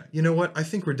 yeah, you know what? I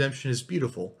think redemption is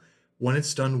beautiful when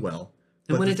it's done well.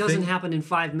 And when it doesn't happen in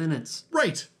 5 minutes.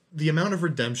 Right. The amount of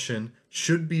redemption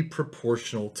should be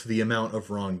proportional to the amount of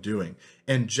wrongdoing.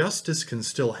 And justice can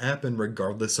still happen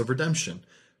regardless of redemption.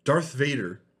 Darth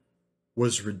Vader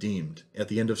was redeemed at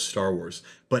the end of Star Wars,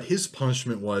 but his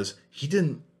punishment was he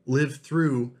didn't live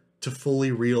through to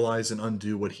fully realize and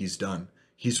undo what he's done.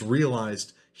 He's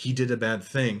realized he did a bad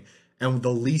thing, and the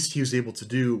least he was able to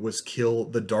do was kill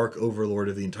the Dark Overlord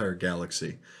of the entire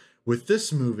galaxy. With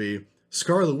this movie,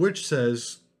 Scarlet Witch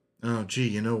says, oh, gee,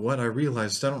 you know what? I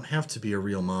realized I don't have to be a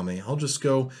real mommy. I'll just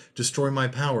go destroy my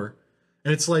power.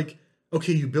 And it's like,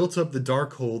 okay, you built up the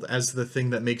Darkhold as the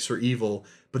thing that makes her evil,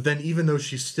 but then even though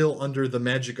she's still under the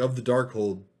magic of the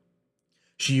Darkhold,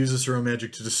 she uses her own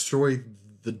magic to destroy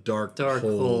the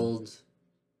Darkhold.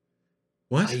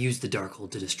 What? I used the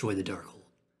Darkhold to destroy the Darkhold.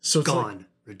 So it's gone. Like,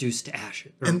 reduced to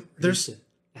ashes. And there's to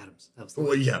atoms. That was the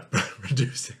well, yeah,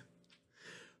 reduced.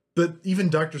 But even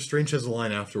Doctor Strange has a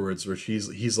line afterwards where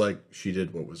he's like, she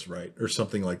did what was right, or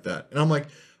something like that. And I'm like,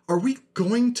 are we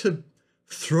going to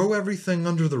throw everything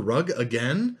under the rug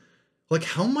again? Like,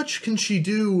 how much can she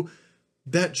do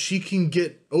that she can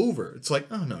get over? It's like,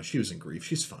 oh no, she was in grief.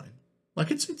 She's fine.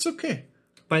 Like, it's okay.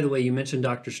 By the way, you mentioned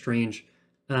Doctor Strange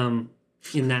in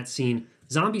that scene.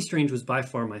 Zombie Strange was by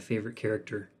far my favorite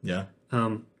character. Yeah.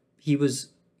 He was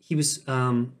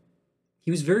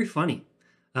very funny.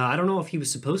 I don't know if he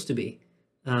was supposed to be,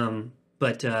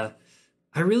 but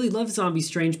I really loved Zombie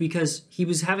Strange because he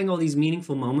was having all these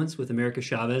meaningful moments with America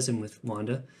Chavez and with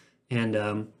Wanda, and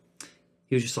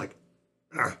he was just like,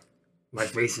 my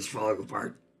face is falling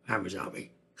apart. I'm a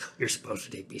zombie. You're supposed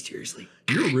to take me seriously.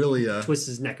 You're really twists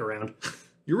his neck around.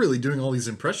 You're really doing all these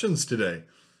impressions today.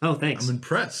 Oh, thanks. I'm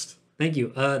impressed. Thank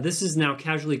you. This is now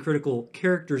Casually Critical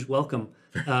Characters Welcome,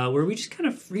 where we just kind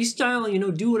of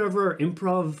freestyle, do whatever our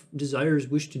improv desires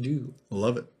wish to do. I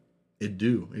love it.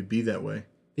 It'd be that way.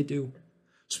 They do.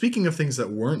 Speaking of things that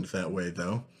weren't that way,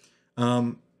 though,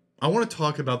 I want to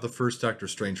talk about the first Doctor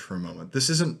Strange for a moment. This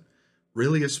isn't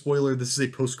really a spoiler. This is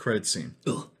a post-credit scene.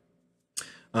 Ugh.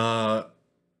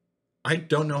 I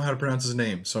don't know how to pronounce his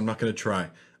name, so I'm not going to try.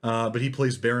 But he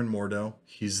plays Baron Mordo.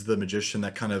 He's the magician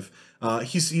that kind of...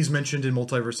 he's mentioned in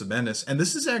Multiverse of Madness, and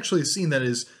this is actually a scene that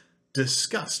is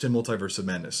discussed in Multiverse of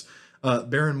Madness.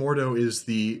 Baron Mordo is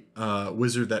the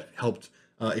wizard that helped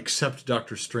accept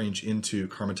Doctor Strange into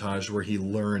Carmitage, where he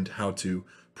learned how to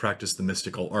practice the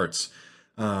mystical arts.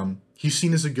 He's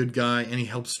seen as a good guy, and he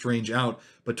helps Strange out,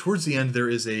 but towards the end there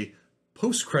is a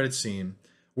post-credit scene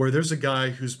where there's a guy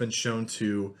who's been shown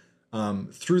to,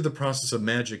 through the process of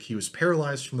magic, he was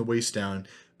paralyzed from the waist down,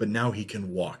 but now he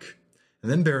can walk.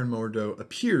 And then Baron Mordo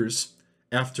appears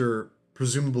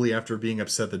presumably after being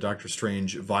upset that Doctor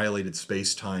Strange violated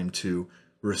space-time to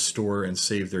restore and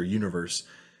save their universe.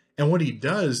 And what he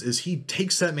does is he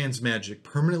takes that man's magic,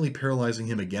 permanently paralyzing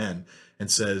him again, and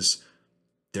says,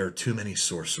 there are too many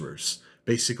sorcerers.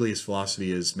 Basically, his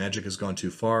philosophy is magic has gone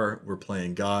too far, we're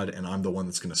playing God, and I'm the one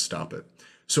that's going to stop it.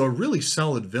 So a really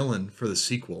solid villain for the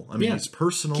sequel. I mean, it's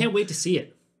personal. Can't wait to see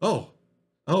it.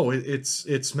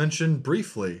 It's mentioned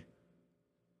briefly.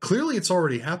 Clearly, it's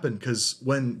already happened, because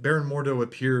when Baron Mordo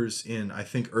appears in, I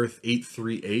think, Earth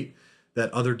 838,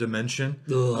 that other dimension,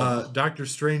 Doctor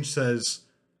Strange says,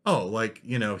 oh, like,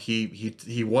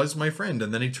 he was my friend,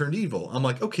 and then he turned evil. I'm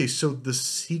like, okay, so the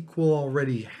sequel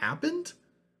already happened?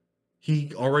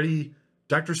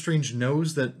 Doctor Strange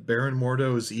knows that Baron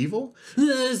Mordo is evil?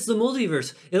 It's the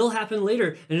multiverse. It'll happen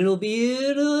later, and it'll be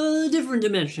in a different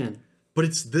dimension. But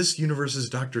it's this universe's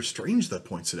Doctor Strange that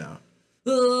points it out.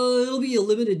 It'll be a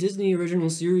limited Disney original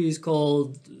series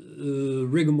called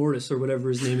Rigor Mortis, or whatever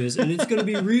his name is, and it's going to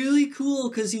be really cool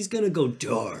because he's going to go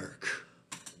dark.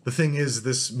 The thing is,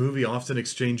 this movie often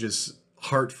exchanges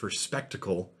heart for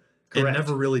spectacle. Correct. And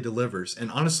never really delivers.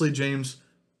 And honestly, James,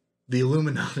 the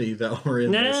Illuminati that were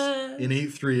in this, in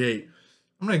 838,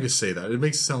 I'm not going to say that. It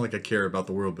makes it sound like I care about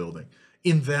the world building.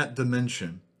 In that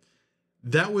dimension,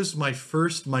 that was my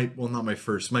biggest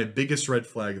red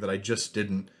flag that I just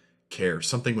didn't care.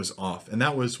 Something was off. And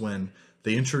that was when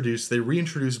they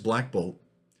reintroduced Black Bolt.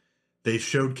 They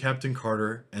showed Captain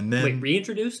Carter, and then... Wait,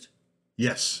 reintroduced?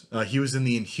 Yes, he was in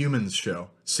the Inhumans show.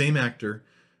 Same actor.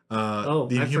 The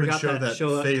Inhumans show that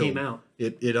failed. Came out.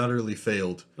 It utterly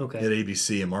failed at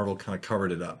ABC, and Marvel kind of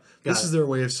covered it up. This is their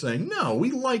way of saying, no,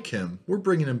 we like him. We're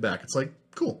bringing him back. It's like,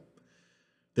 cool.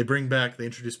 They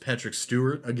introduce Patrick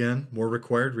Stewart again, more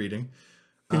required reading.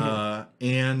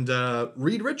 And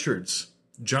Reed Richards,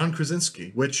 John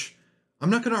Krasinski, which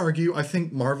I'm not going to argue. I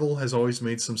think Marvel has always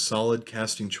made some solid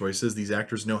casting choices. These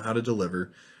actors know how to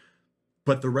deliver.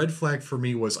 But the red flag for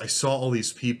me was I saw all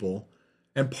these people,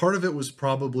 and part of it was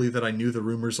probably that I knew the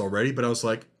rumors already, but I was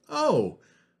like, oh,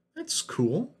 that's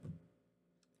cool.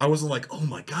 I wasn't like, oh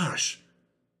my gosh,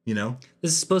 This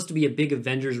is supposed to be a big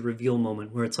Avengers reveal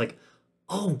moment where it's like,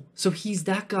 oh, so he's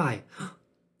that guy.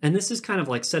 And this is kind of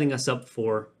like setting us up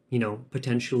for,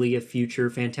 potentially a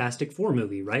future Fantastic Four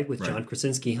movie, right? With John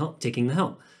Krasinski taking the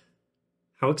helm.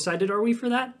 How excited are we for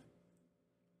that?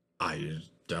 I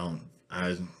don't.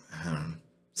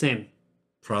 Same.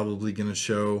 Probably going to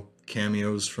show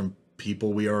cameos from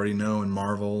people we already know in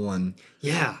Marvel, and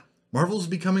Marvel's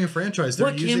becoming a franchise.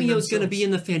 What cameo is going to be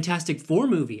in the Fantastic Four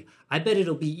movie? I bet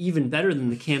it'll be even better than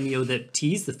the cameo that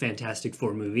teased the Fantastic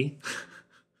Four movie.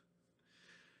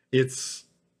 It's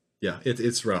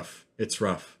rough. It's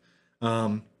rough.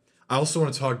 I also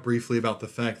want to talk briefly about the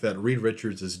fact that Reed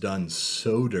Richards is done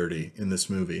so dirty in this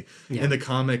movie. In the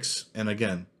comics, and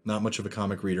again, not much of a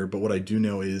comic reader, but what I do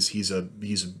know is he's a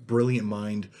brilliant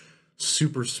mind,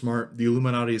 super smart. The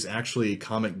Illuminati is actually a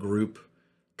comic group,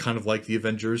 kind of like the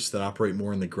Avengers, that operate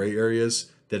more in the gray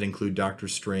areas, that include Doctor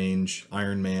Strange,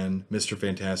 Iron Man, Mr.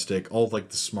 Fantastic, all of like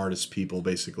the smartest people,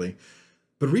 basically.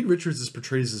 But Reed Richards is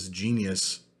portrayed as this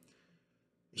genius.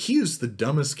 He is the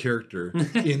dumbest character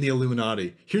in the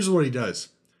Illuminati. Here's what he does.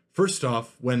 First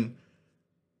off, when...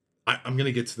 I'm going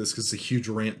to get to this because it's a huge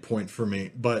rant point for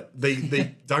me, but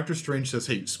Doctor Strange says,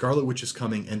 hey, Scarlet Witch is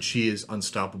coming and she is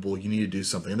unstoppable. You need to do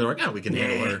something. And they're like, we can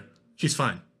handle her. She's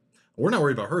fine. We're not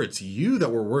worried about her. It's you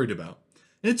that we're worried about.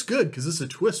 And it's good because this is a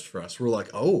twist for us. We're like,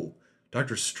 oh,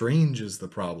 Doctor Strange is the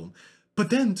problem.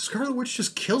 But then Scarlet Witch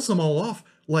just kills them all off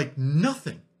like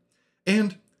nothing.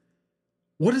 And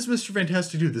what does Mr.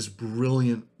 Fantastic do? This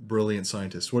brilliant, brilliant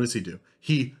scientist. What does he do?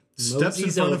 He steps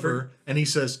in front of her and he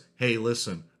says, hey,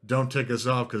 listen, don't take us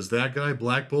off because that guy,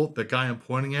 Black Bolt, that guy I'm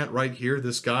pointing at right here,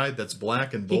 this guy that's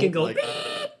black and He bold, can go. like,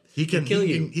 he can kill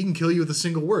you. He can kill you with a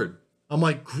single word. I'm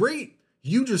like, great.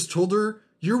 You just told her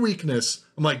your weakness.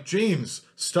 I'm like, James,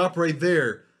 stop right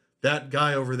there. That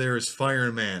guy over there is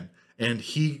Fireman, and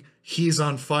he's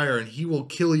on fire, and he will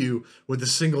kill you with a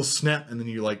single snap. And then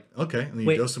you're like, okay, and then you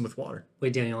Wait. dose him with water.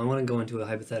 Wait, Daniel, I want to go into a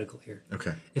hypothetical here.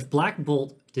 Okay. If Black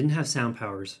Bolt didn't have sound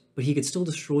powers, but he could still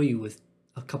destroy you with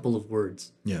a couple of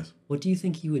words, Yes. what do you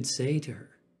think he would say to her?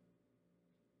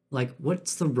 Like,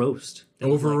 what's the roast? that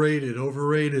would, like- Overrated,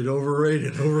 overrated,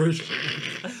 overrated, overrated.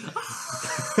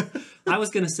 I was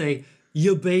going to say,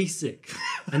 you basic.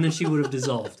 And then she would have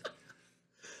dissolved.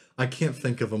 I can't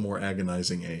think of a more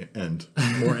agonizing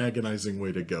more agonizing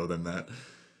way to go than that.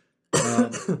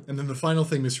 And then the final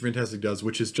thing Mr. Fantastic does,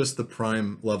 which is just the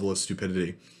prime level of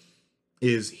stupidity,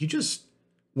 is he just,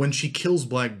 when she kills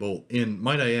Black Bolt in,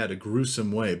 might I add, a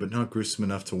gruesome way, but not gruesome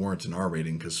enough to warrant an R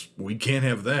rating, because we can't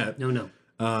have that.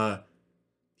 No.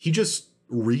 He just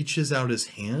reaches out his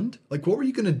hand. Like, what were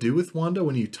you going to do with Wanda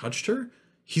when you touched her?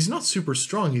 He's not super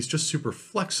strong. He's just super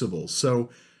flexible. So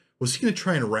was he going to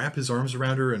try and wrap his arms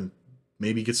around her and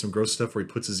maybe get some gross stuff where he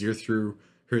puts his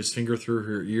finger through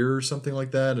her ear or something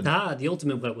like that? And, The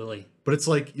ultimate wet willy. but it's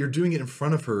like you're doing it in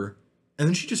front of her, and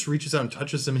then she just reaches out and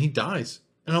touches him, and he dies.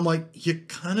 And I'm like, you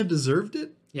kind of deserved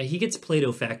it. Yeah, he gets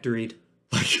Play-Doh factoried.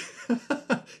 Like,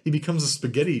 he becomes a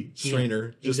spaghetti strainer.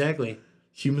 Just Exactly.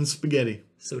 human spaghetti.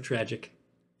 So tragic.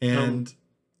 And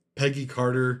Peggy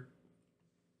Carter,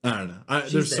 I don't know.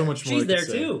 There's so there. much more. She's I could there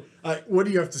say. too. What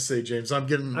do you have to say, James? I'm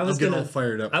getting all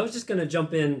fired up. I was just going to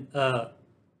jump in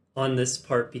on this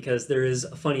part because there is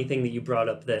a funny thing that you brought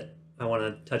up that I want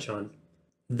to touch on.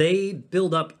 They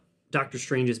build up Doctor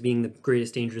Strange as being the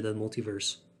greatest danger of the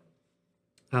multiverse.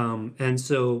 And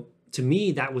so to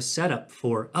me, that was set up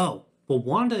for,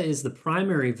 Wanda is the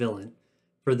primary villain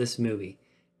for this movie.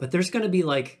 But there's going to be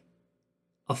like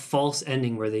a false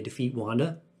ending where they defeat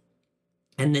Wanda.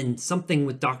 And then something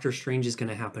with Doctor Strange is going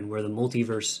to happen where the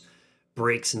multiverse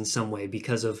breaks in some way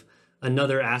because of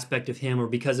another aspect of him or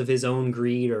because of his own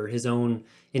greed or his own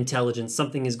intelligence.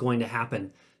 Something is going to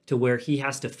happen to where he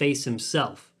has to face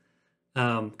himself,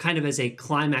 kind of as a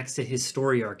climax to his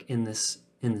story arc in this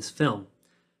film.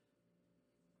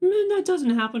 That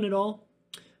doesn't happen at all.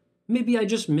 Maybe I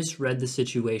just misread the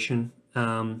situation.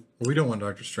 We don't want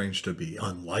Doctor Strange to be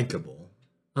unlikable.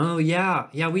 Oh, yeah.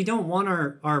 Yeah, we don't want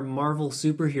our Marvel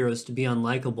superheroes to be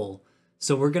unlikable.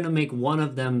 So we're going to make one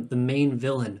of them the main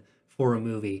villain for a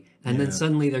movie. And then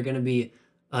suddenly they're going to be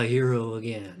a hero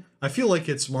again. I feel like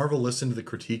it's Marvel listened to the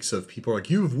critiques of people like,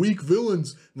 you have weak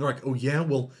villains. And they're like, oh, yeah,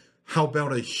 well, how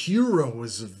about a hero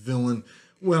as a villain?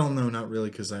 Well, no, not really,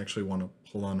 because I actually want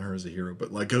to pull on her as a hero.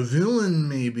 But like a villain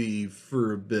maybe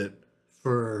for a bit.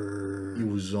 For It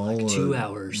was all like 2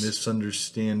 hours.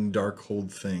 Misunderstand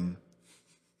Darkhold thing.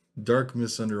 Dark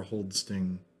misunderhold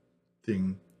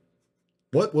thing.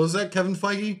 What was that, Kevin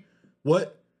Feige?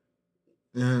 What?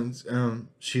 And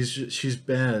she's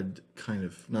bad, kind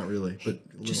of. Not really,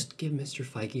 but Just give Mr.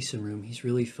 Feige some room. He's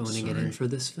really phoning it in for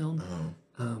this film.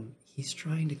 He's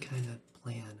trying to kind of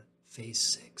plan Phase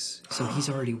 6. So he's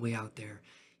already way out there.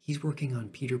 He's working on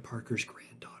Peter Parker's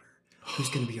granddaughter, who's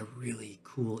going to be a really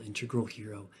cool integral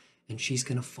hero, and she's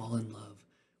going to fall in love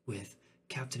with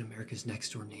Captain America's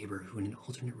next door neighbor, who in an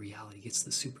alternate reality gets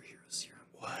the superhero serum.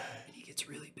 What? And he gets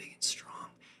really big and strong,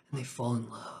 and they fall in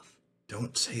love.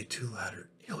 Don't say it too loud or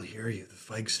he'll hear you, the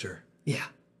Feigster. Yeah.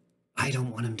 I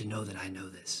don't want him to know that I know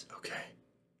this. Okay.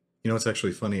 You know, it's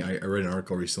actually funny. I read an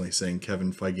article recently saying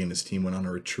Kevin Feige and his team went on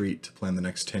a retreat to plan the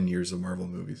next 10 years of Marvel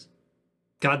movies.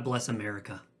 God bless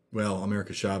America. Well,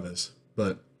 America Chavez,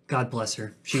 but God bless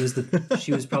her. She was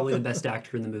probably the best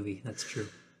actor in the movie. That's true.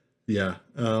 yeah.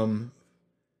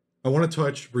 I want to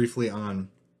touch briefly on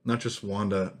not just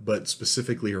Wanda, but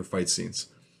specifically her fight scenes.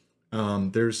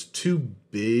 There's two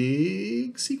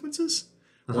big sequences.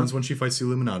 One's when she fights the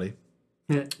Illuminati,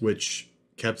 Yeah. which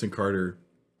Captain Carter,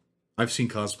 I've seen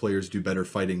cosplayers do better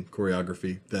fighting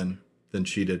choreography than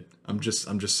she did. I'm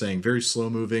just saying, very slow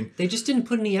moving. They just didn't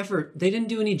put any effort. They didn't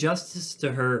do any justice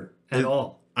to her at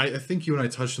all. I think you and I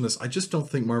touched on this. I just don't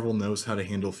think Marvel knows how to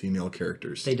handle female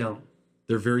characters. They don't.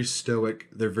 They're very stoic.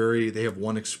 They have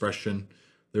one expression.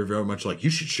 They're very much like, you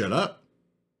should shut up.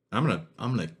 I'm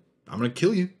gonna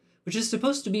kill you. Which is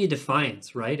supposed to be a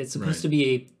defiance, right? It's supposed to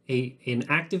be an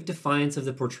active defiance of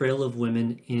the portrayal of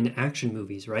women in action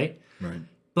movies, right? Right.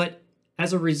 But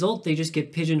as a result, they just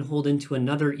get pigeonholed into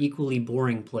another equally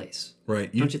boring place.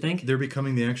 Right. Don't you think? They're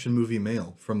becoming the action movie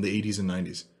male from the 80s and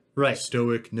 90s. Right.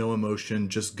 Stoic, no emotion,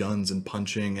 just guns and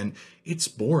punching, and it's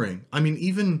boring. I mean,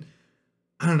 even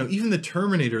I don't know, even the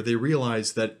Terminator, they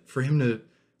realized that for him to,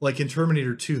 like in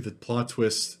Terminator 2, the plot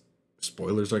twist,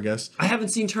 spoilers, I guess. I haven't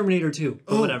seen Terminator 2,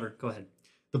 but Oh. whatever. Go ahead.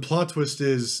 The plot twist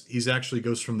is he's actually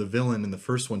goes from the villain in the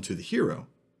first one to the hero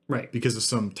Right. because of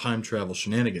some time travel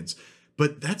shenanigans.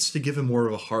 But that's to give him more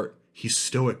of a heart. He's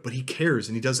stoic, but he cares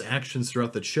and he does actions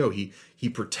throughout that show. He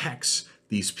protects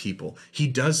these people. He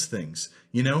does things.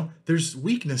 You know, there's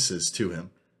weaknesses to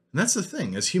him. And that's the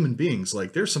thing, as human beings,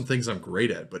 like there's some things I'm great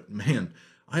at, but man,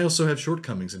 I also have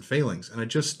shortcomings and failings. And I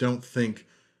just don't think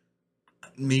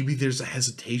maybe there's a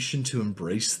hesitation to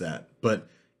embrace that. But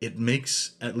it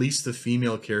makes at least the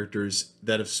female characters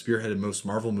that have spearheaded most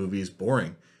Marvel movies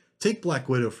boring. Take Black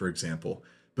Widow, for example.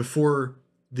 Before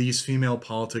these female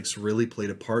politics really played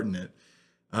a part in it,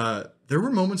 there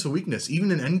were moments of weakness,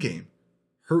 even in Endgame.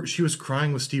 She was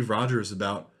crying with Steve Rogers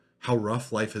about how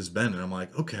rough life has been, and I'm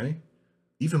like, okay,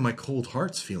 even my cold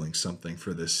heart's feeling something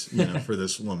for this, for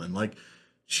this woman. Like,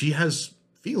 she has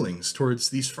feelings towards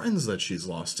these friends that she's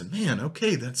lost, and man,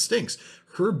 okay, that stinks.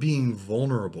 Her being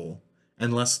vulnerable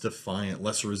and less defiant,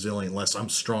 less resilient, less I'm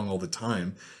strong all the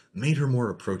time, made her more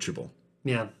approachable.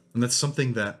 Yeah. And that's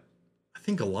something that I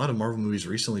think a lot of Marvel movies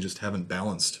recently just haven't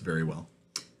balanced very well.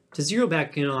 To zero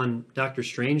back in on Doctor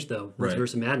Strange, though, Right.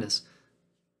 Multiverse of Madness,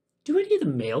 do any of the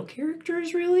male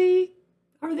characters really,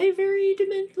 are they very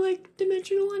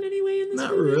dimensional in any way in this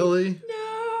Not movie? really.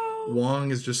 No.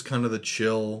 Wong is just kind of the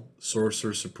chill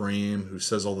Sorcerer Supreme who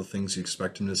says all the things you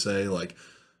expect him to say, like,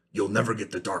 you'll never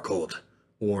get the Darkhold,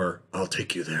 or I'll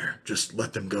take you there, just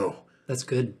let them go, That's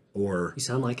good. or You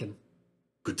sound like him.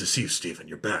 good to see you, Steven,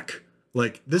 you're back.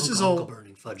 Like, this Uncle, is all... Uncle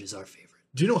Burning Fudge is our favorite.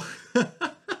 Do you know...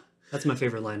 That's my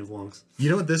favorite line of Wong's. You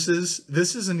know what this is?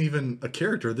 This isn't even a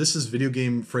character. This is video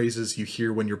game phrases you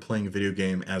hear when you're playing a video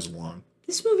game as Wong.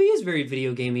 This movie is very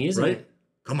video gamey, isn't Right? it?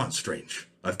 Come on, Strange.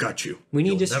 I've got you. We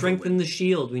need You'll to never strengthen win. the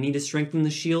shield. We need to strengthen the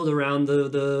shield around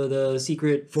the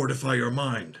secret. Fortify your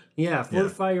mind. Yeah,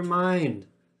 fortify your mind.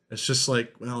 It's just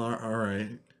like, well, all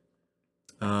right.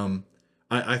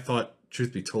 I thought,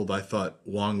 truth be told, I thought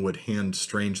Wong would hand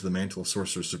Strange the mantle of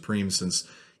Sorcerer Supreme, since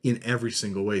in every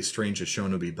single way, Strange has shown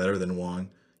to be better than Wong.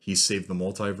 He's saved the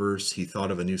multiverse. He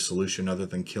thought of a new solution other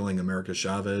than killing America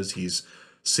Chavez. He's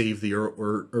saved the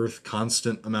Earth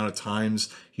constant amount of times.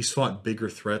 He's fought bigger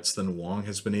threats than Wong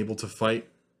has been able to fight.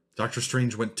 Doctor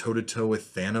Strange went toe-to-toe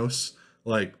with Thanos.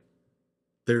 Like,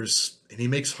 and he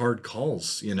makes hard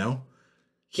calls, you know?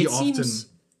 He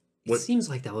It seems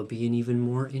like that would be an even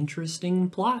more interesting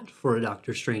plot for a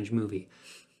Doctor Strange movie.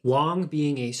 Wong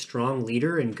being a strong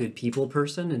leader and good people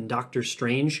person, and Doctor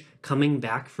Strange coming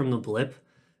back from the blip,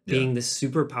 being this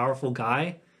super powerful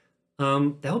guy.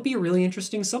 That would be a really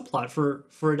interesting subplot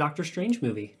for a Doctor Strange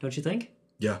movie, don't you think?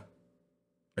 Yeah,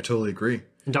 I totally agree.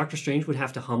 And Doctor Strange would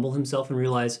have to humble himself and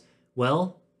realize,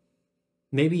 well,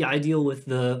 maybe I deal with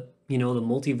the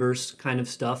multiverse kind of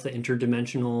stuff, the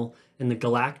interdimensional and the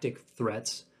galactic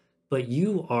threats, but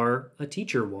you are a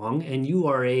teacher, Wong, and you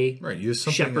are a Right, you have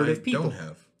something shepherd I of people. don't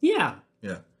have. Yeah.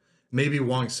 Yeah. Maybe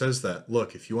Wong says that,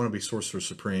 look, if you want to be Sorcerer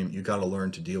Supreme, you got to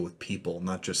learn to deal with people,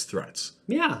 not just threats.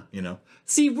 Yeah. You know?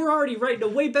 See, we're already writing a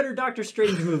way better Doctor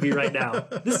Strange movie right now.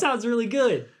 This sounds really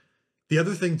good. The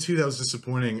other thing, too, that was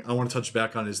disappointing, I want to touch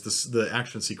back on is the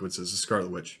action sequences of Scarlet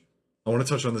Witch. I want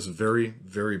to touch on this very,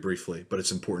 very briefly, but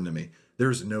it's important to me.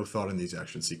 There's no thought in these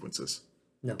action sequences.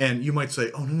 No. And you might say,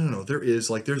 oh, no, there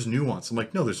is. Like, there's nuance. I'm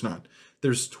like, no, there's not.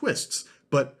 There's twists.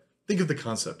 But think of the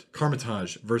concept.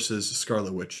 Carmitage versus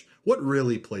Scarlet Witch. What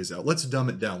really plays out? Let's dumb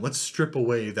it down. Let's strip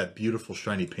away that beautiful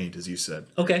shiny paint, as you said.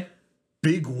 Okay.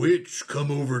 Big witch, come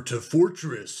over to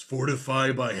fortress.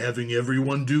 Fortify by having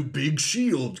everyone do big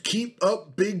shield. Keep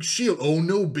up big shield. Oh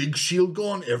no, big shield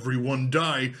gone. Everyone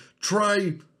die.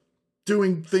 Try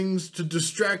doing things to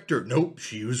distract her. Nope,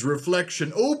 she used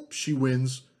reflection. Oh, she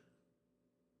wins.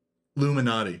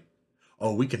 Illuminati.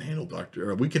 Oh, we can handle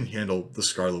we can handle the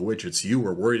Scarlet Witch. It's you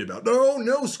we're worried about.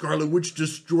 No, Scarlet Witch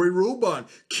destroy robot.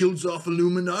 Kills off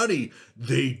Illuminati.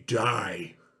 They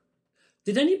die.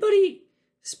 Did anybody,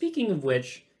 speaking of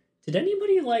which, did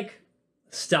anybody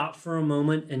stop for a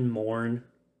moment and mourn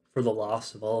for the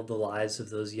loss of all of the lives of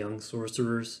those young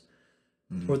sorcerers?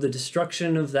 For the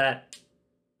destruction of that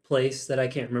place that I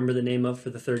can't remember the name of for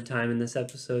the third time in this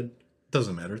episode?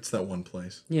 Doesn't matter. It's that one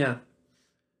place. Yeah.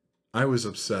 I was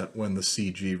upset when the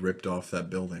CG ripped off that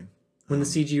building. When the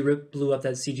CG blew up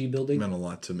that CG It building? meant a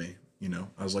lot to me. You know,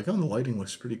 I was like, oh, the lighting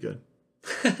looks pretty good.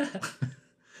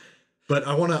 But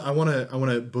I wanna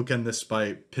bookend this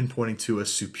by pinpointing to a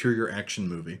superior action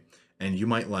movie, and you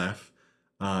might laugh,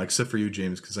 except for you,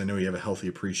 James, because I know you have a healthy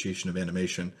appreciation of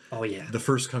animation. Oh, yeah. The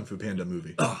first Kung Fu Panda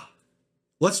movie.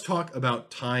 Let's talk about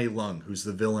Tai Lung, who's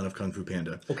the villain of Kung Fu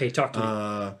Panda. Okay, talk to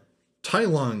me. Tai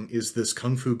Lung is this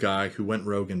kung fu guy who went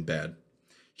rogue and bad.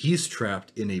 He's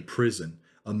trapped in a prison,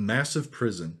 a massive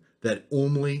prison that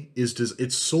only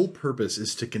its sole purpose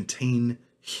is to contain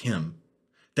him.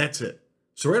 That's it.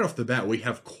 So right off the bat, we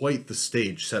have quite the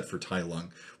stage set for Tai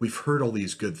Lung. We've heard all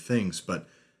these good things, but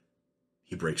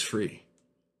he breaks free.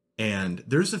 And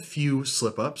there's a few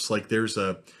slip-ups, like there's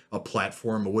a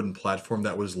wooden platform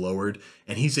that was lowered,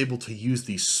 and he's able to use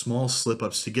these small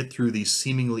slip-ups to get through these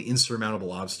seemingly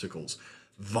insurmountable obstacles.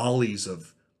 Volleys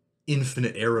of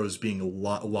infinite arrows being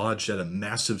lodged at him,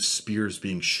 massive spears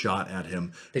being shot at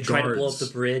him. They try to blow up the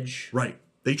bridge. Right.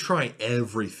 They try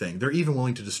everything. They're even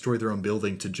willing to destroy their own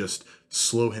building to just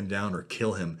slow him down or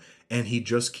kill him. And he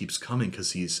just keeps coming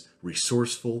because he's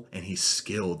resourceful and he's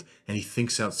skilled and he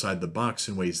thinks outside the box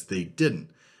in ways they didn't.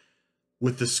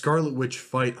 With the Scarlet Witch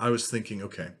fight, I was thinking,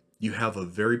 okay, you have a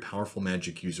very powerful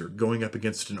magic user going up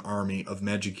against an army of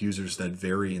magic users that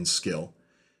vary in skill.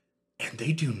 And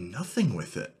they do nothing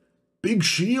with it. Big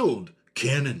shield,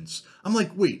 cannons. I'm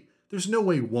like, wait, there's no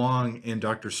way Wong and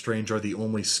Doctor Strange are the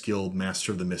only skilled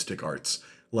master of the mystic arts.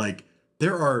 Like,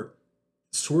 there are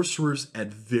sorcerers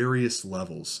at various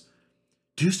levels.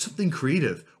 Do something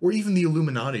creative. Or even the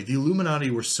Illuminati. The Illuminati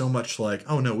were so much like,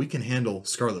 oh no, we can handle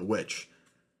Scarlet Witch.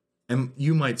 And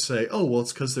you might say, oh, well,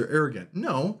 it's because they're arrogant.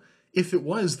 No, if it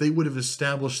was, they would have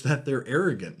established that they're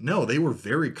arrogant. No, they were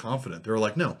very confident. They were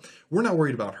like, no, we're not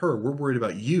worried about her. We're worried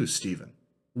about you, Stephen.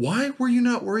 Why were you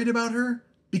not worried about her?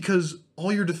 Because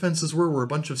all your defenses were a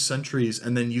bunch of sentries,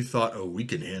 and then you thought, oh, we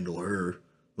can handle her.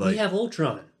 Like, we have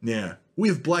Ultron. Yeah. We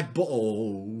have Black Bolt.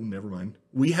 Oh, never mind.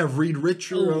 We have Reed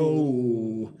Richards.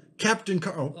 Oh. Captain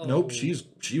Carl. Oh, nope,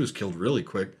 she was killed really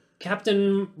quick.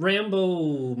 Captain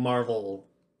Rambo Marvel.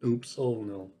 Oops. Oh,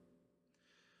 no.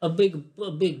 A big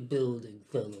building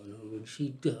fell on her and she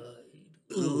died.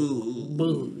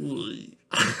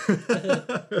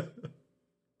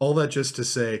 All that just to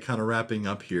say, kind of wrapping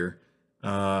up here,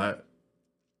 I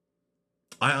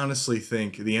honestly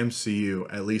think the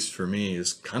MCU, at least for me,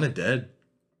 is kind of dead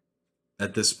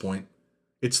at this point.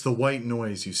 It's the white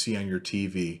noise you see on your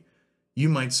TV. You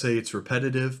might say it's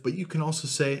repetitive, but you can also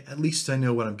say, at least I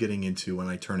know what I'm getting into when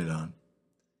I turn it on.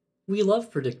 We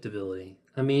love predictability.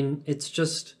 I mean, it's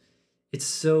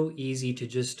so easy to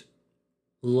just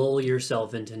lull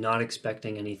yourself into not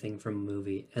expecting anything from a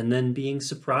movie and then being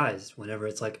surprised whenever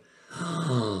it's like,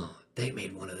 oh, they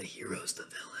made one of the heroes the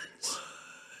villains.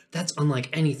 That's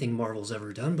unlike anything Marvel's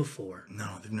ever done before.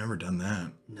 No, they've never done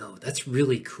that. No, that's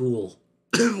really cool.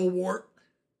 Civil War.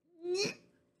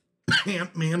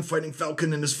 Ant-Man fighting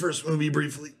Falcon in his first movie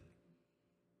briefly.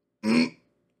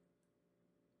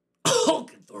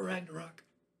 Hulk and Thor Ragnarok.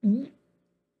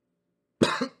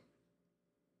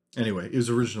 Anyway, it was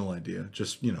an original idea,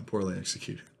 just, poorly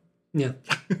executed. Yeah.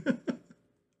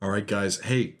 All right, guys.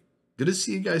 Hey, good to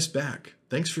see you guys back.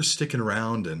 Thanks for sticking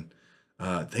around, and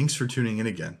thanks for tuning in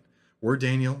again. We're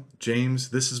Daniel, James.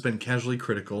 This has been Casually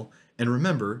Critical. And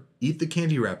remember, eat the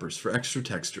candy wrappers for extra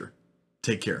texture.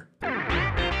 Take care.